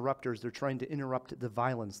The Interrupters. They're trying to interrupt the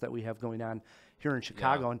violence that we have going on here in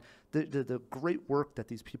Chicago. Yeah. And the great work that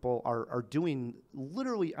these people are doing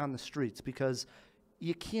literally on the streets, because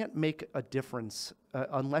you can't make a difference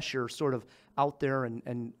unless you're sort of out there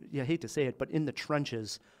and you hate to say it, but in the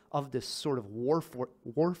trenches of this sort of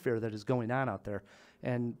warfare that is going on out there.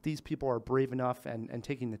 And these people are brave enough and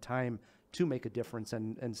taking the time to make a difference.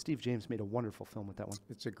 And Steve James made a wonderful film with that one.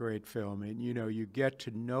 It's a great film. And, you get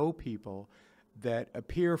to know people that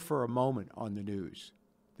appear for a moment on the news.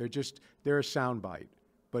 They're a soundbite.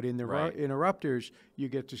 But in the Right. Interrupters, you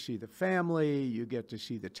get to see the family, you get to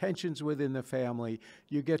see the tensions within the family,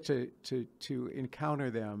 you get to encounter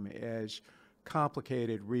them as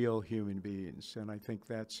complicated, real human beings. And I think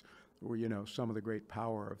that's some of the great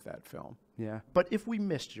power of that film. Yeah. But if we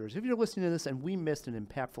missed yours, if you're listening to this and we missed an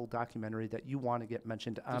impactful documentary that you want to get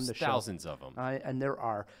mentioned on There's the show. thousands of them. And there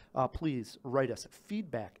are. Please write us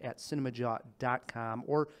feedback@cinemajaw.com,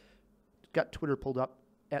 or got Twitter pulled up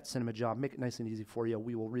 @CinemaJaw. Make it nice and easy for you.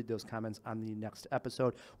 We will read those comments on the next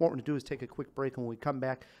episode. What we're going to do is take a quick break, and when we come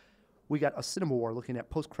back, we got a CinemaWAR looking at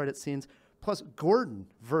post-credit scenes, plus Gordon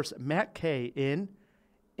versus Matt K in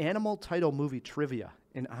animal title movie trivia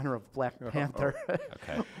in honor of Black Panther.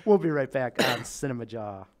 Okay. We'll be right back on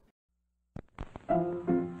CinemaJaw.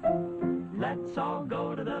 Let's all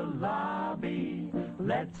go to the lobby.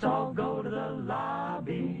 Let's all go to the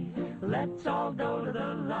lobby. Let's all go to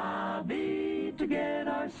the lobby to get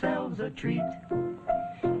ourselves a treat.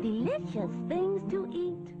 Delicious things to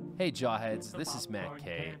eat. Hey Jawheads, this is Matt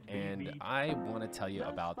K, and I want to tell you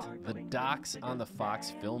about the Docs on the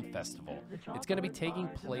Fox Film Festival. It's going to be taking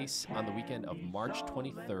place on the weekend of March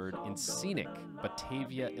 23rd in scenic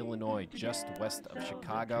Batavia, Illinois, just west of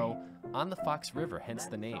Chicago, on the Fox River, hence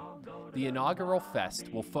the name. The inaugural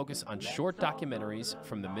fest will focus on short documentaries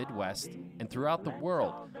from the Midwest and throughout the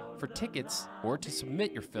world. For tickets or to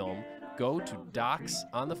submit your film, go to Docs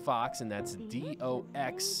on the Fox, and that's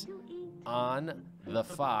DOX on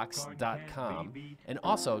thefox.com, and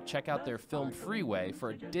also check out their Film Freeway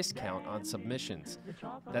for a discount on submissions.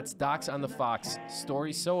 That's Docs on the Fox.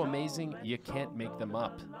 Stories so amazing you can't make them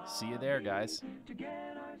up. See you there, guys.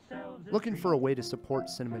 Looking for a way to support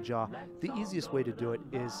CinemaJaw? The easiest way to do it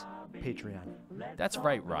is Patreon. That's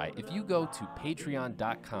right, Rye. If you go to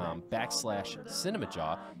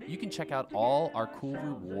patreon.com/CinemaJaw, you can check out all our cool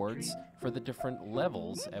rewards for the different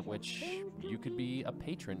levels at which you could be a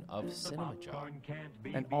patron of CinemaJaw.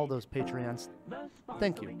 And all those Patreons,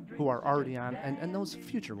 thank you, who are already on, and those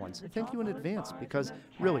future ones, thank you in advance, because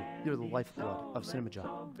really, you're the lifeblood of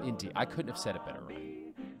CinemaJaw. Indeed. I couldn't have said it better, Rye.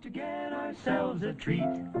 To get ourselves a treat.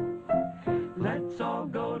 Let's all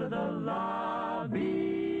go to the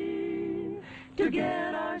lobby to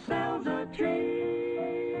get ourselves a treat.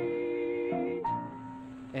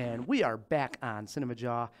 We are back on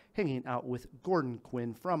CinemaJaw, hanging out with Gordon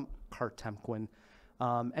Quinn from Quinn.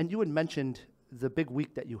 And you had mentioned the big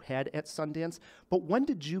week that you had at Sundance, but when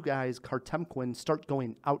did you guys, Quinn, start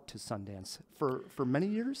going out to Sundance? For many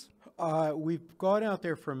years? We've gone out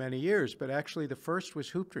there for many years, but actually the first was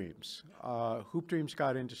Hoop Dreams. Hoop Dreams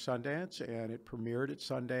got into Sundance, and it premiered at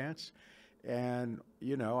Sundance. And,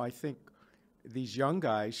 you know, I think these young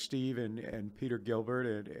guys, Steve and Peter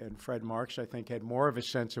Gilbert and Fred Marks, I think, had more of a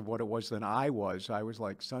sense of what it was than I was. I was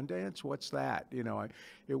like, Sundance? What's that? You know,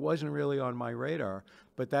 it wasn't really on my radar.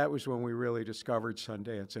 But that was when we really discovered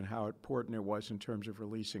Sundance and how important it was in terms of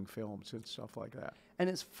releasing films and stuff like that. And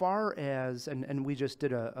as far as, and we just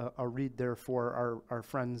did a read there for our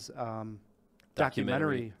friends'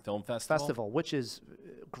 documentary film festival, which is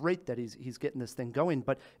great that he's getting this thing going.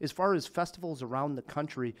 But as far as festivals around the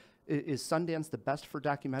country, is Sundance the best for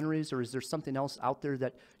documentaries, or is there something else out there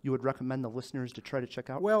that you would recommend the listeners to try to check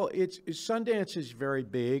out? Well, Sundance is very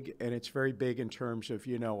big, and it's very big in terms of,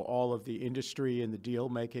 you know, all of the industry and the deal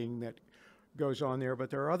making that goes on there. But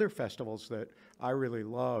there are other festivals that I really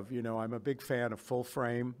love. You know, I'm a big fan of Full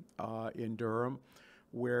Frame in Durham,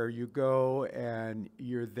 where you go and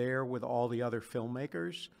you're there with all the other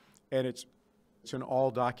filmmakers, and it's an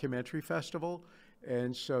all documentary festival.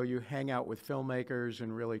 And so you hang out with filmmakers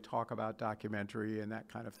and really talk about documentary and that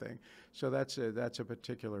kind of thing. So that's a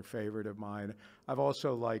particular favorite of mine. I've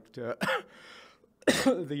also liked the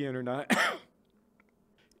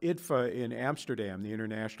IDFA in Amsterdam, the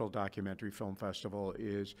International Documentary Film Festival,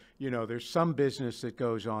 is, you know, there's some business that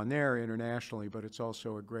goes on there internationally, but it's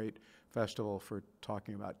also a great festival for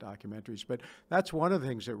talking about documentaries. But that's one of the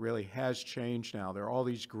things that really has changed now. There are all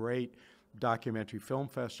these great documentary film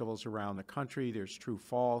festivals around the country. There's True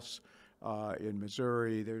False in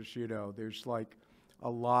Missouri. There's like a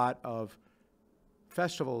lot of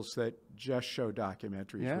festivals that just show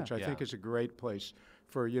documentaries, which I think is a great place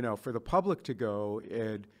for the public to go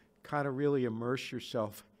and kind of really immerse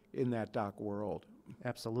yourself in that doc world.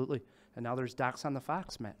 Absolutely. And now there's docs on the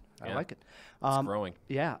Fox, Matt. I like it. It's growing.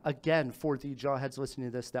 Yeah. Again, for the jawheads listening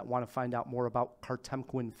to this that want to find out more about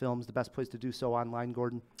Quinn films, the best place to do so online,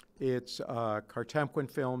 Gordon? It's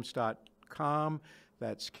cartemquinfilms.com.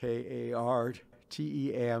 That's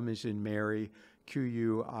KARTEM as in Mary,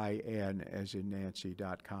 QUIN as in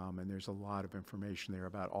Nancy.com. And there's a lot of information there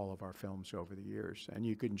about all of our films over the years. And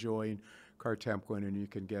you can join Cartemquin and you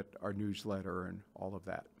can get our newsletter and all of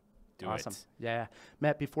that. Awesome. Yeah.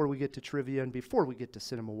 Matt, before we get to trivia and before we get to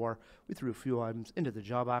CinemaWAR, we threw a few items into the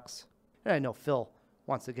jaw box. And I know Phil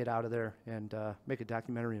wants to get out of there and make a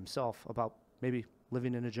documentary himself about maybe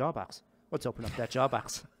living in a jaw box. Let's open up that jaw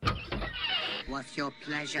box. What's your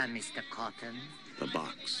pleasure, Mr. Cotton? The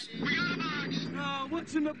box. We got a box!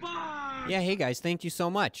 What's in the box? Yeah, hey guys, thank you so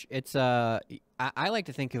much. It's I like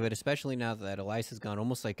to think of it, especially now that Elias has gone,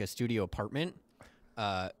 almost like a studio apartment.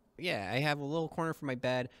 Yeah, I have a little corner for my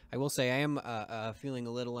bed. I will say I am feeling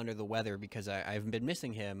a little under the weather because I've been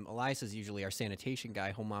missing him. Elias is usually our sanitation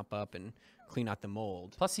guy. He'll mop up and clean out the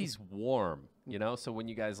mold. Plus, he's warm, you know? So when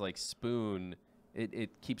you guys, like, spoon,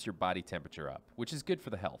 it keeps your body temperature up, which is good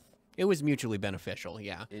for the health. It was mutually beneficial,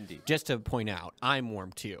 yeah. Indeed. Just to point out, I'm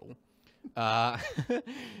warm, too.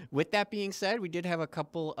 With that being said, we did have a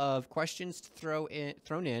couple of questions thrown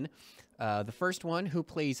in. The first one, who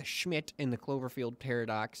plays Schmidt in the Cloverfield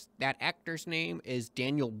Paradox? That actor's name is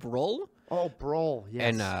Daniel Bruhl. Oh, Bruhl,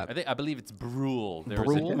 yes. And I believe it's Bruhl. There is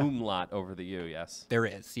an umlaut over the U, yes. There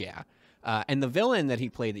is, yeah. And the villain that he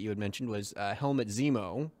played that you had mentioned was Helmut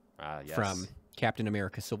Zemo from Captain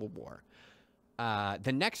America Civil War.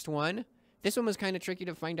 The next one, this one was kind of tricky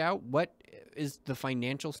to find out. What is the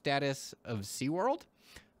financial status of SeaWorld?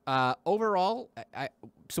 Overall,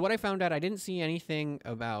 so what I found out, I didn't see anything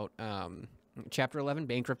about Chapter 11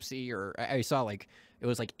 bankruptcy, or I saw like it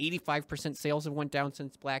was like 85% sales have went down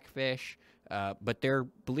since Blackfish, but they're,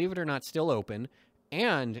 believe it or not, still open,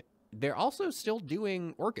 and they're also still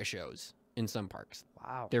doing orca shows in some parks.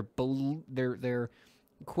 Wow. They're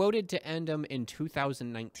quoted to end them in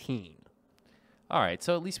 2019. All right,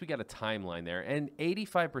 so at least we got a timeline there. And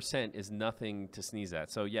 85% is nothing to sneeze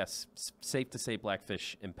at. So, yes, safe to say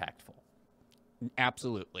Blackfish impactful.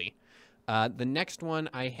 Absolutely. The next one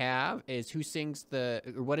I have is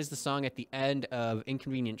what is the song at the end of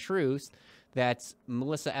Inconvenient Truth? That's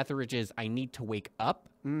Melissa Etheridge's I Need to Wake Up.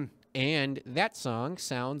 And that song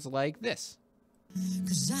sounds like this.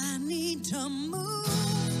 'Cause I need to move.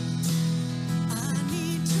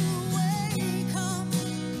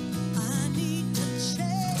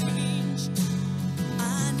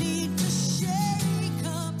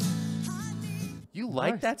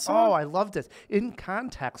 like Nice. that song? Oh, I loved it. In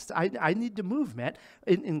context, I need to move, Matt.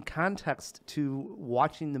 In context to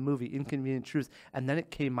watching the movie Inconvenient Truth, and then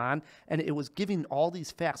it came on, and it was giving all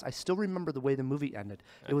these facts. I still remember the way the movie ended.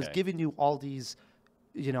 It was giving you all these,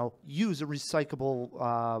 use a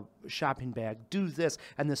recyclable shopping bag, do this,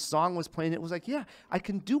 and the song was playing. It was like, yeah, I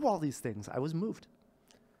can do all these things. I was moved.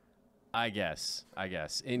 I guess.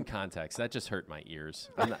 In context, that just hurt my ears.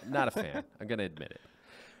 I'm not a fan. I'm going to admit it.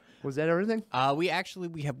 Was that everything? We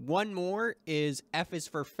have one more. Is F is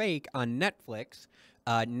for Fake on Netflix?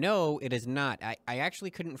 No, it is not. I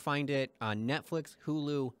actually couldn't find it on Netflix,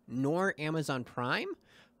 Hulu, nor Amazon Prime.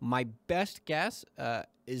 My best guess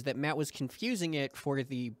is that Matt was confusing it for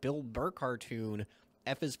the Bill Burr cartoon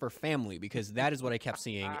F is for Family, because that is what I kept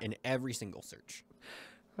seeing in every single search.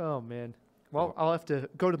 Oh, man. Well, I'll have to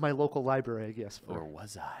go to my local library, I guess. Or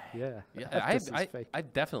was I? Yeah. I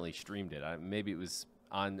definitely streamed it. Maybe it was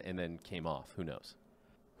on and then came off. Who knows?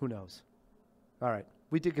 Who knows? All right.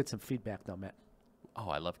 We did get some feedback, though, Matt. Oh,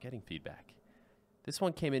 I love getting feedback. This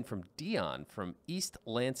one came in from Dion from East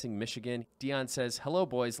Lansing, Michigan. Dion says, "Hello,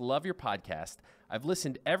 boys. Love your podcast. I've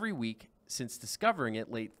listened every week since discovering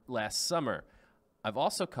it late last summer. I've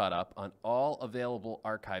also caught up on all available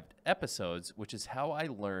archived episodes, which is how I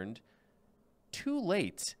learned too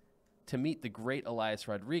late to meet the great Elias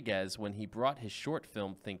Rodriguez when he brought his short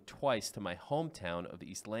film Think Twice to my hometown of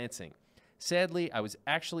East Lansing. Sadly, I was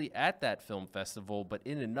actually at that film festival, but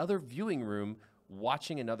in another viewing room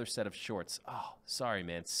watching another set of shorts. Oh, sorry,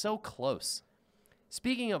 man. So close.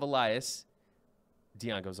 Speaking of Elias,"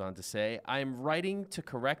 Dion goes on to say, "I am writing to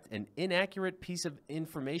correct an inaccurate piece of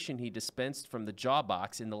information he dispensed from the Jaw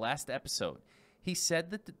box in the last episode. He said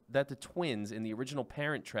that the twins in the original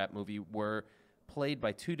Parent Trap movie were played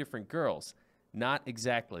by two different girls. Not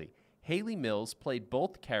exactly. Hayley Mills played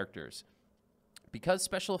both characters. Because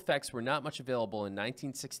special effects were not much available in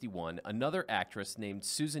 1961, another actress named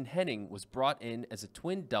Susan Henning was brought in as a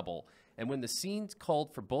twin double, and when the scenes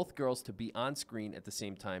called for both girls to be on screen at the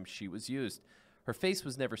same time, she was used. Her face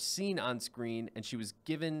was never seen on screen, and she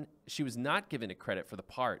was not given a credit for the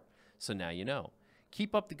part. So now you know.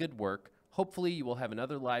 Keep up the good work. Hopefully you will have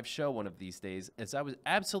another live show one of these days, as I would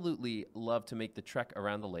absolutely love to make the trek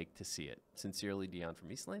around the lake to see it. Sincerely, Dion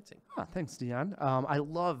from East Lansing." Oh, thanks, Dion. I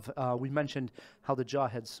love, we mentioned how the Jaw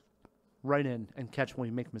heads write in and catch when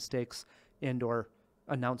we make mistakes and or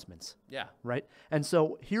announcements. Yeah. Right? And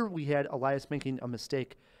so here we had Elias making a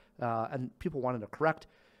mistake, and people wanted to correct.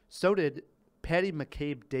 So did Patty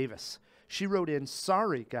McCabe Davis. She wrote in,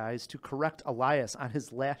 "Sorry, guys, to correct Elias on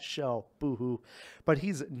his last show. Boo-hoo. But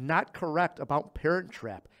he's not correct about Parent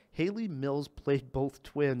Trap. Hayley Mills played both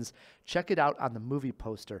twins. Check it out on the movie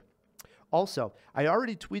poster. Also, I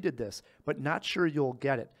already tweeted this, but not sure you'll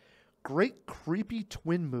get it. Great creepy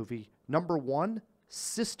twin movie. Number 1,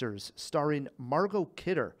 Sisters, starring Margot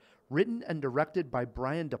Kidder. Written and directed by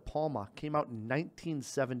Brian De Palma. Came out in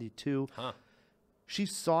 1972. Huh. She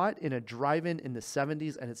saw it in a drive-in in the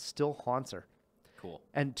 70s, and it still haunts her. Cool.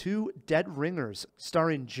 And 2, Dead Ringers,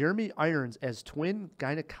 starring Jeremy Irons as twin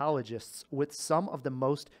gynecologists with some of the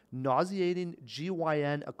most nauseating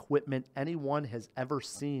GYN equipment anyone has ever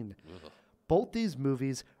seen. Ugh. Both these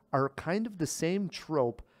movies are kind of the same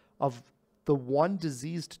trope of the one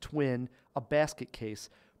diseased twin, a basket case,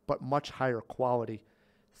 but much higher quality.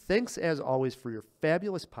 Thanks, as always, for your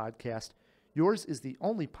fabulous podcast. Yours is the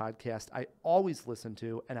only podcast I always listen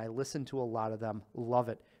to, and I listen to a lot of them. Love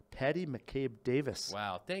it. Patty McCabe Davis."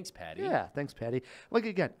 Wow. Thanks, Patty. Yeah, thanks, Patty. Like,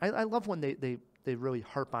 again, I love when they really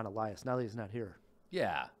harp on Elias now that he's not here.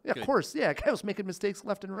 Yeah. Yeah, of course. Yeah, guy was making mistakes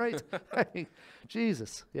left and right. I mean,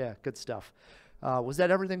 Jesus. Yeah, good stuff. Was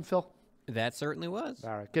that everything, Phil? That certainly was.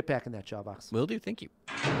 All right, get back in that Jaw box. Will do. Thank you.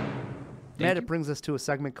 Matt, it brings us to a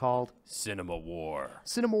segment called CinemaWAR.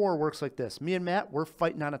 CinemaWAR works like this. Me and Matt, we're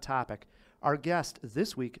fighting on a topic. Our guest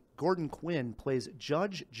this week, Gordon Quinn, plays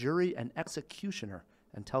judge, jury, and executioner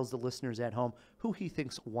and tells the listeners at home who he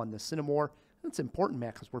thinks won the CinemaWAR. It's important,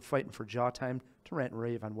 Matt, because we're fighting for Jaw time to rant and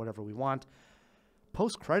rave on whatever we want.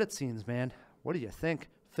 Post-credit scenes, man. What do you think?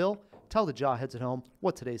 Phil, tell the Jaw heads at home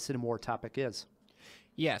what today's CinemaWAR topic is.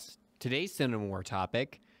 Yes, today's CinemaWAR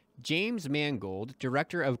topic, James Mangold,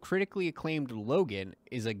 director of critically acclaimed Logan,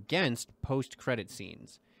 is against post-credit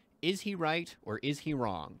scenes. Is he right or is he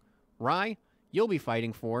wrong? Rye, you'll be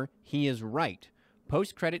fighting for he is right.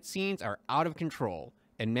 Post-credit scenes are out of control.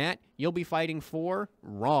 And Matt, you'll be fighting for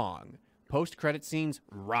wrong. Post-credit scenes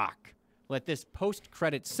rock. Let this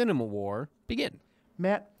post-credit cinema war begin.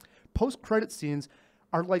 Matt, post-credit scenes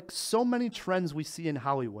are like so many trends we see in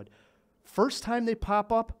Hollywood. First time they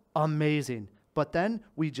pop up, amazing. But then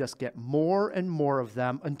we just get more and more of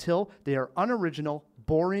them until they are unoriginal,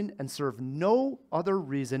 boring, and serve no other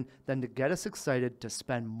reason than to get us excited to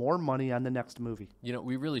spend more money on the next movie. You know,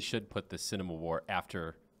 we really should put the CinemaWAR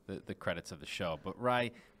after the credits of the show. But,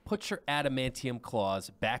 Rye, put your adamantium claws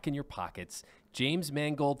back in your pockets. James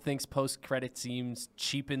Mangold thinks post-credit scenes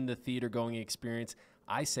cheapen the theater-going experience.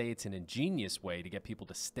 I say it's an ingenious way to get people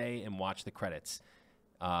to stay and watch the credits.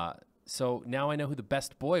 So now I know who the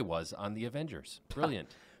best boy was on The Avengers. Brilliant.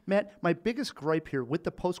 Matt, my biggest gripe here with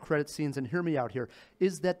the post-credit scenes, and hear me out here,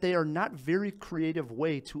 is that they are not very creative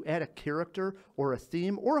way to add a character or a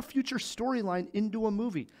theme or a future storyline into a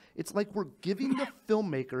movie. It's like we're giving the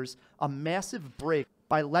filmmakers a massive break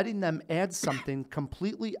by letting them add something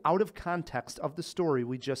completely out of context of the story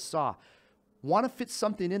we just saw. Want to fit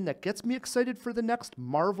something in that gets me excited for the next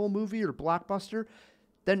Marvel movie or blockbuster?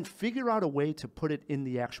 Then figure out a way to put it in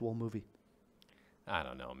the actual movie. I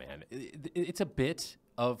don't know, man. It's a bit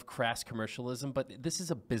of crass commercialism, but this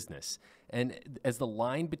is a business. And as the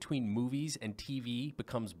line between movies and TV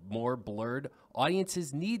becomes more blurred,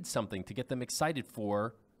 audiences need something to get them excited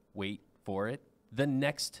for, wait for it, the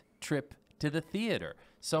next trip to the theater.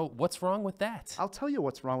 So what's wrong with that? I'll tell you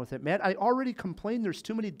what's wrong with it, Matt. I already complained there's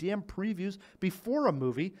too many damn previews before a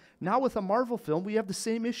movie. Now with a Marvel film, we have the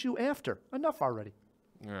same issue after. Enough already.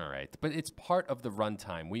 All right, but it's part of the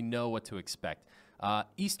runtime. We know what to expect.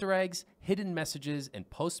 Easter eggs, hidden messages, and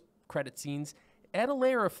post-credit scenes add a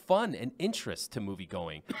layer of fun and interest to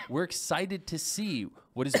movie-going. We're excited to see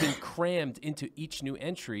what has been crammed into each new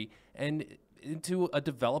entry and into a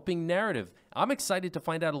developing narrative. I'm excited to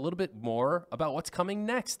find out a little bit more about what's coming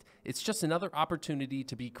next. It's just another opportunity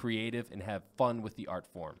to be creative and have fun with the art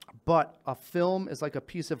form. But a film is like a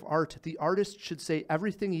piece of art. The artist should say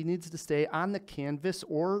everything he needs to say on the canvas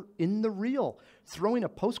or in the reel. Throwing a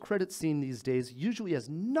post-credit scene these days usually has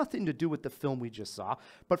nothing to do with the film we just saw,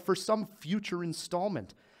 but for some future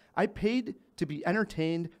installment. I paid to be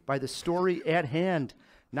entertained by the story at hand,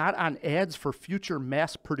 not on ads for future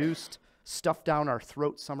mass-produced stuff down our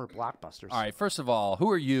throat summer blockbusters. All right, first of all, who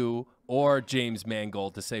are you or James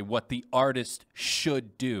Mangold to say what the artist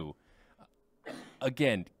should do?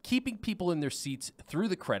 Again, keeping people in their seats through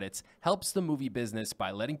the credits helps the movie business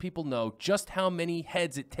by letting people know just how many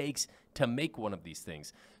heads it takes to make one of these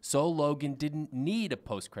things. So Logan didn't need a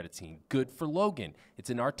post-credit scene. Good for Logan.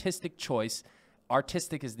 It's an artistic choice.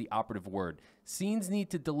 Artistic is the operative word. Scenes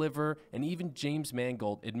need to deliver, and even James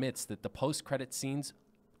Mangold admits that the post-credit scenes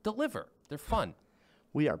deliver. They're fun.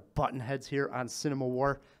 We are button heads here on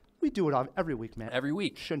CinemaWAR. We do it every week, man. Every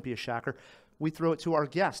week. Shouldn't be a shocker. We throw it to our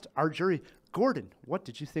guest, our jury. Gordon, what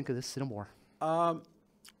did you think of this CinemaWAR?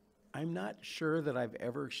 I'm not sure that I've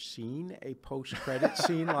ever seen a post-credit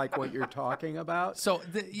scene like what you're talking about. So,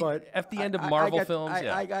 but at the end of Marvel films,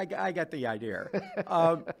 I get the idea.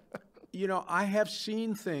 You know, I have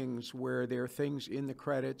seen things where there are things in the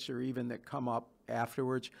credits or even that come up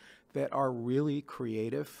afterwards that are really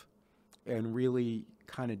creative and really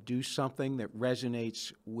kind of do something that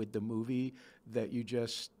resonates with the movie that you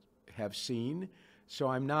just have seen. So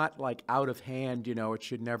I'm not like out of hand, you know, it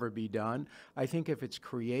should never be done. I think if it's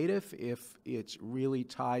creative, if it's really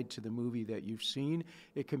tied to the movie that you've seen,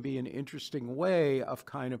 it can be an interesting way of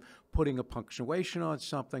kind of putting a punctuation on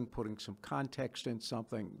something, putting some context in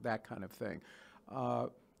something, that kind of thing.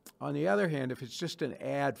 On the other hand, if it's just an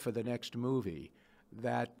ad for the next movie,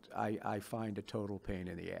 that I find a total pain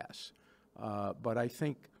in the ass. But I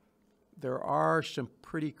think there are some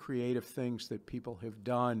pretty creative things that people have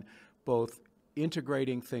done, both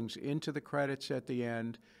integrating things into the credits at the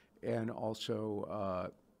end and also,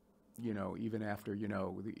 you know, even after, you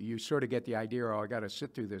know, you sort of get the idea, oh, I got to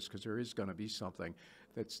sit through this because there is going to be something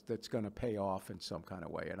that's going to pay off in some kind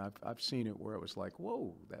of way. And I've seen it where it was like,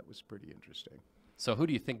 whoa, that was pretty interesting. So who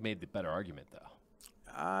do you think made the better argument, though?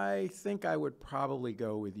 I think I would probably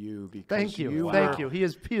go with you because thank you. Thank you. He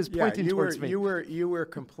is pointing towards me. You were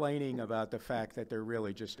complaining about the fact that they're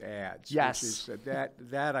really just ads. Yes. Which is,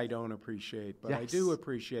 that I don't appreciate, but yes. I do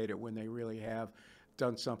appreciate it when they really have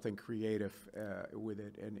done something creative with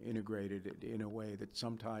it and integrated it in a way that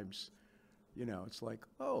sometimes, you know, it's like,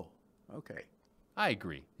 oh, okay. I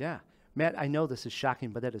agree. Yeah. Matt, I know this is shocking,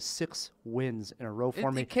 but that is 6 wins in a row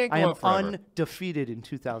for me. It can't go I am on forever. Undefeated in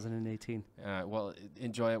 2018. Well,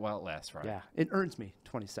 enjoy it while it lasts, right? Yeah, it earns me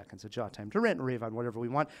 20 seconds of jaw time to rant and rave on whatever we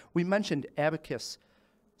want. We mentioned Abacus,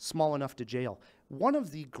 small enough to jail. One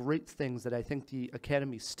of the great things that I think the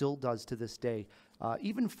Academy still does to this day,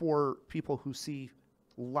 even for people who see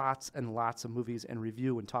lots and lots of movies and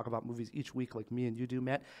review and talk about movies each week like me and you do,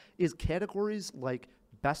 Matt, is categories like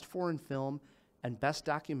Best Foreign Film and Best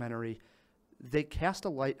Documentary. They cast a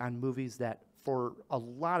light on movies that, for a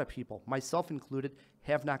lot of people, myself included,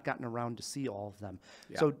 have not gotten around to see all of them.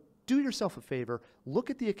 Yeah. So do yourself a favor, look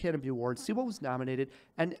at the Academy Awards, see what was nominated,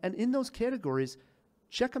 and in those categories,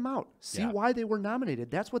 check them out. See why they were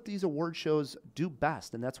nominated. That's what these award shows do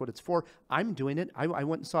best, and that's what it's for. I'm doing it. I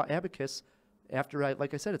went and saw Abacus after,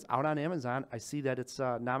 like I said, it's out on Amazon. I see that it's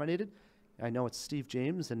nominated. I know it's Steve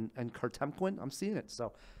James and Kartemquin. I'm seeing it.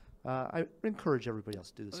 So I encourage everybody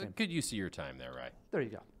else to do the same. Good use of your time there, right? There you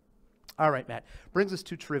go. All right, Matt. Brings us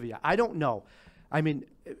to trivia. I don't know. I mean,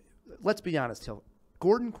 let's be honest, Hill.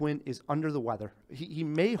 Gordon Quinn is under the weather. He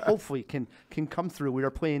may hopefully can come through. We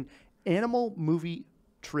are playing animal movie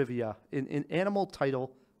trivia in animal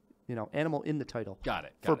title, animal in the title. Got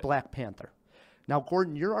it. For Black Panther. Now,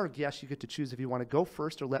 Gordon, you're our guest. You get to choose if you want to go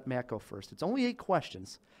first or let Matt go first. It's only 8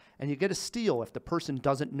 questions, and you get a steal if the person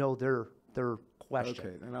doesn't know their question.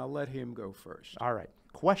 Okay, then I'll let him go first. All right.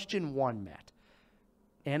 Question 1, Matt.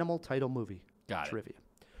 Animal title movie Got trivia.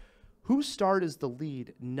 Who starred as the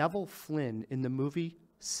lead Neville Flynn in the movie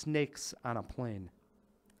Snakes on a Plane?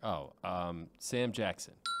 Oh, Sam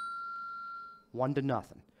Jackson. 1-0.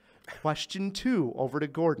 Question 2, over to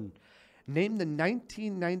Gordon. Name the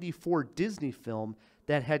 1994 Disney film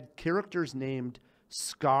that had characters named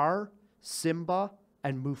Scar, Simba,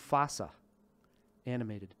 and Mufasa.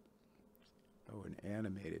 Animated. Oh, an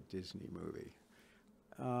animated Disney movie.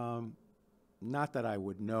 Not that I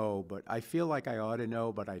would know, but I feel like I ought to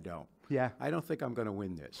know, but I don't. Yeah. I don't think I'm going to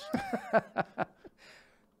win this.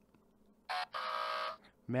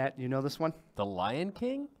 Matt, you know this one? The Lion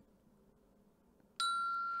King?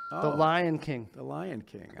 The Lion King. The Lion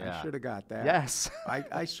King. Yeah. I should have got that. Yes.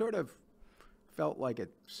 I sort of felt like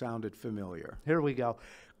it sounded familiar. Here we go.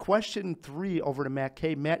 Question 3 over to Matt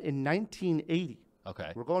K. Matt, in 1980.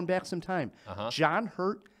 Okay. We're going back some time. John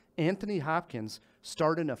Hurt, Anthony Hopkins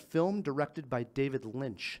starred in a film directed by David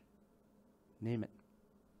Lynch. Name it.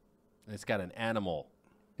 It's got an animal.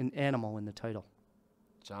 An animal in the title.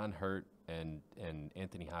 John Hurt and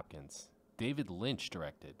Anthony Hopkins. David Lynch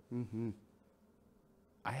directed. Mm-hmm.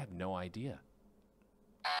 I have no idea.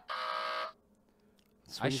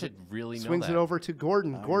 Swings I should really know Swings that. it over to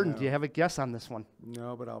Gordon. Gordon, do you have a guess on this one?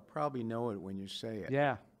 No, but I'll probably know it when you say it.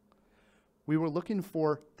 Yeah. We were looking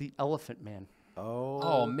for The Elephant Man.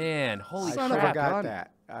 Oh man. Holy Son crap. of a I got gun.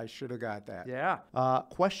 that. I should have got that. Yeah.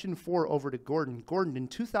 Question 4 over to Gordon. Gordon, in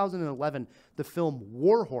 2011, the film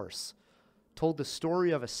War Horse told the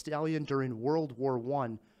story of a stallion during World War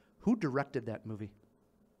I. Who directed that movie?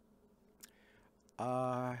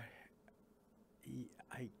 It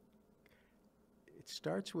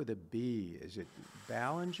starts with a B. Is it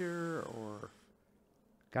Ballinger or?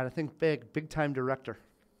 Got to think big. Big time director.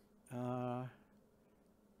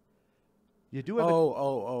 You do have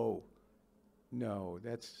No,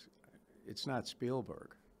 it's not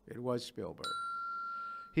Spielberg. It was Spielberg.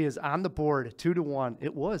 He is on the board, 2-1.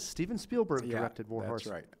 It was Steven Spielberg directed War Horse.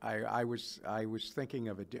 That's right. I was thinking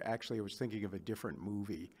of actually I was thinking of a different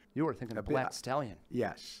movie. You were thinking of Black Stallion.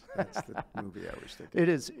 Yes, that's the movie I was thinking. It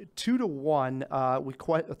is 2-1. We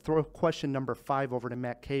throw question number 5 over to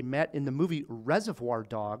Matt K. Matt, in the movie Reservoir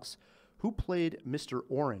Dogs, who played Mr.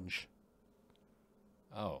 Orange?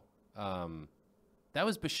 Oh, that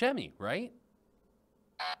was Buscemi, right?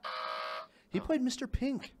 He played Mr.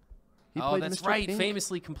 Pink. That's right. Pink.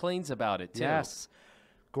 Famously complains about it, too. Yes.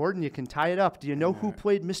 Gordon, you can tie it up. Do you know who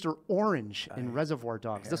played Mr. Orange in Reservoir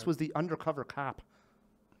Dogs? This was the undercover cop.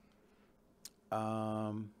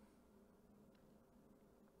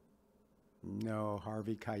 No,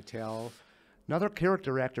 Harvey Keitel. Another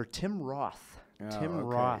character actor, Tim Roth.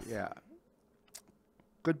 Roth. Yeah.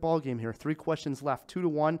 Good ball game here. 3 questions left.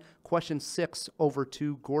 2-1. Question 6 over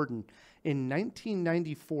to Gordon. In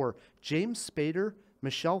 1994, James Spader,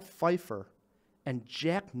 Michelle Pfeiffer, and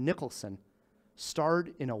Jack Nicholson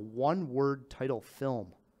starred in a one-word title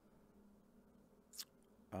film.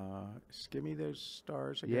 Give me those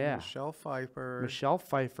stars again. Yeah. Michelle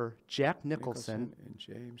Pfeiffer, Jack Nicholson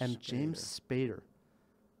and James Spader.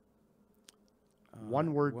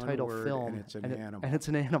 One-word title film. And it's an animal. And it's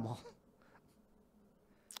an animal.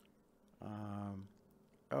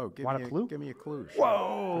 Give me a clue.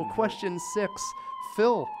 Whoa! Question 6.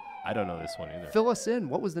 Phil. I don't know this one either. Fill us in.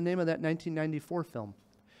 What was the name of that 1994 film?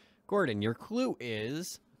 Gordon, your clue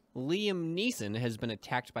is Liam Neeson has been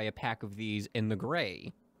attacked by a pack of these in the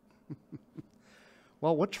gray.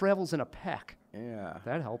 Well, what travels in a pack? Yeah.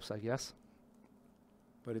 That helps, I guess.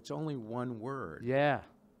 But it's only one word. Yeah.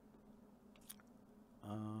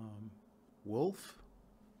 Wolf?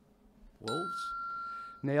 Wolves?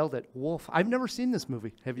 Nailed it. Wolf. I've never seen this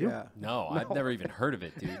movie. Have you? Yeah. No, I've never even heard of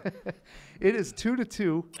it, dude. It is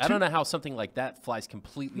 2-2. I don't know how something like that flies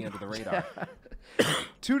completely under the radar.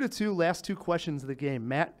 2-2, last two questions of the game.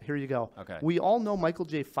 Matt, here you go. Okay. We all know Michael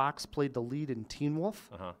J. Fox played the lead in Teen Wolf.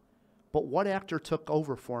 Uh-huh. But what actor took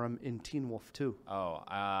over for him in Teen Wolf 2?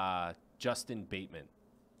 Oh, Justin Bateman.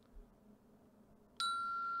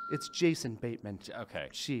 It's Jason Bateman. Okay.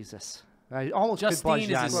 Jesus. I almost Justine could buzz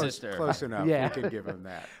you is on his this. sister. Close enough. Yeah. We can give him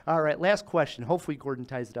that. All right, last question. Hopefully Gordon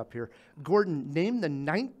ties it up here. Gordon, name the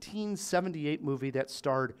 1978 movie that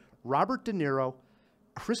starred Robert De Niro,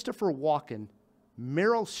 Christopher Walken,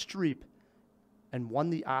 Meryl Streep, and won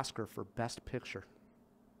the Oscar for Best Picture.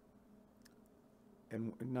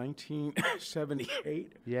 In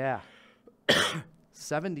 1978? Yeah.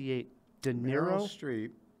 78. De Niro. Meryl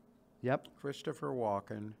Streep. Yep. Christopher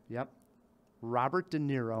Walken. Yep. Robert De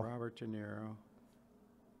Niro. Robert De Niro.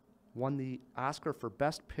 Won the Oscar for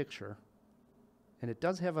Best Picture. And it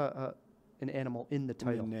does have an animal in the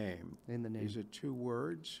title. In the name. In the name. Is it 2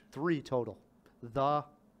 words? 3 total. The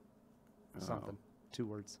something. 2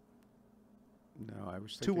 words. No, I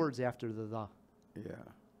was thinking. 2 words after the. Yeah.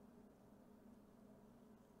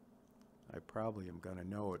 I probably am going to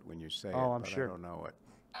know it when you say it, I'm but sure. I don't know it.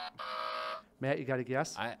 Matt, you got a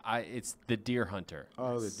guess? It's The Deer Hunter.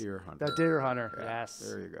 Oh, The Deer Hunter. The Deer Hunter. Yeah, Yes.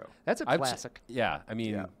 there you go. That's a classic. I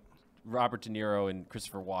mean, Robert De Niro and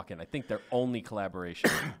Christopher Walken, I think their only collaboration.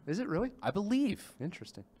 Is it really? I believe.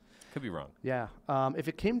 Interesting. Could be wrong. Yeah. If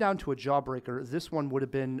it came down to a jawbreaker, this one would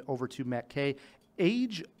have been over to Matt K.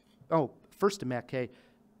 First to Matt K.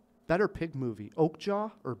 Better pig movie,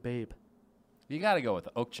 Oakjaw or Babe? You got to go with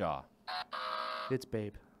Oakjaw. It's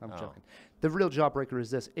Babe. I'm joking. The real jawbreaker is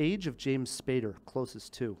this. Age of James Spader,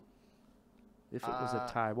 closest to. If it was a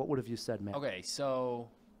tie, what would have you said, Matt? Okay, so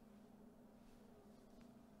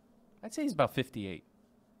I'd say he's about 58.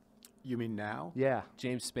 You mean now? Yeah.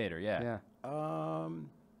 James Spader, yeah. Yeah.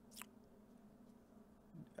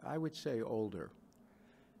 I would say older.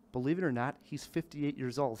 Believe it or not, he's 58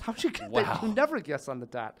 years old. How'd you get Wow. that? You never guess on the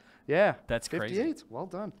dot. Yeah. That's 58. crazy. Well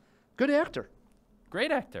done. Good actor.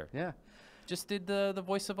 Great actor. Yeah. Just did the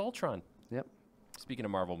voice of Ultron. Yep. Speaking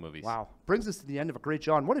of Marvel movies. Wow. Brings us to the end of a great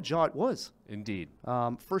jaw, and what a jaw it was. Indeed.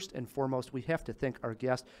 First and foremost, we have to thank our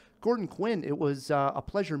guest, Gordon Quinn. It was a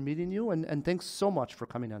pleasure meeting you, and thanks so much for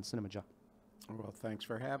coming on CinemaJaw. Well, thanks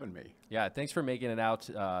for having me. Yeah, thanks for making it out,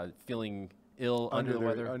 feeling ill, under the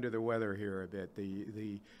weather. Under the weather here a bit.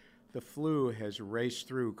 The flu has raced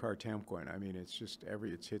through Cartemquin. I mean, it's just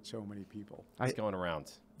it's hit so many people. It's going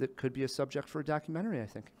around. That could be a subject for a documentary, I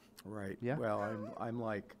think. Right. Yeah. Well, I'm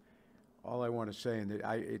like, all I want to say, and that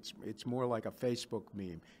it's more like a Facebook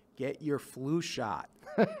meme. Get your flu shot,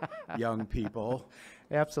 young people.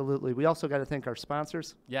 Absolutely. We also got to thank our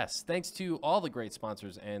sponsors. Yes. Thanks to all the great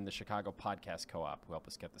sponsors and the Chicago Podcast Co-op who help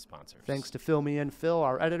us get the sponsors. Thanks to Fill Me In, Phil,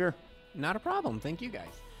 our editor. Not a problem. Thank you,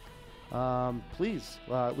 guys. Please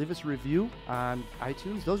leave us a review on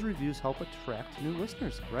iTunes. Those reviews help attract new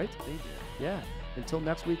listeners, right? They do. Yeah. Until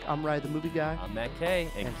next week, I'm Ryan the Movie Guy. I'm Matt K.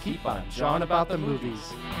 And keep on jawing about the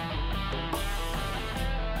movies.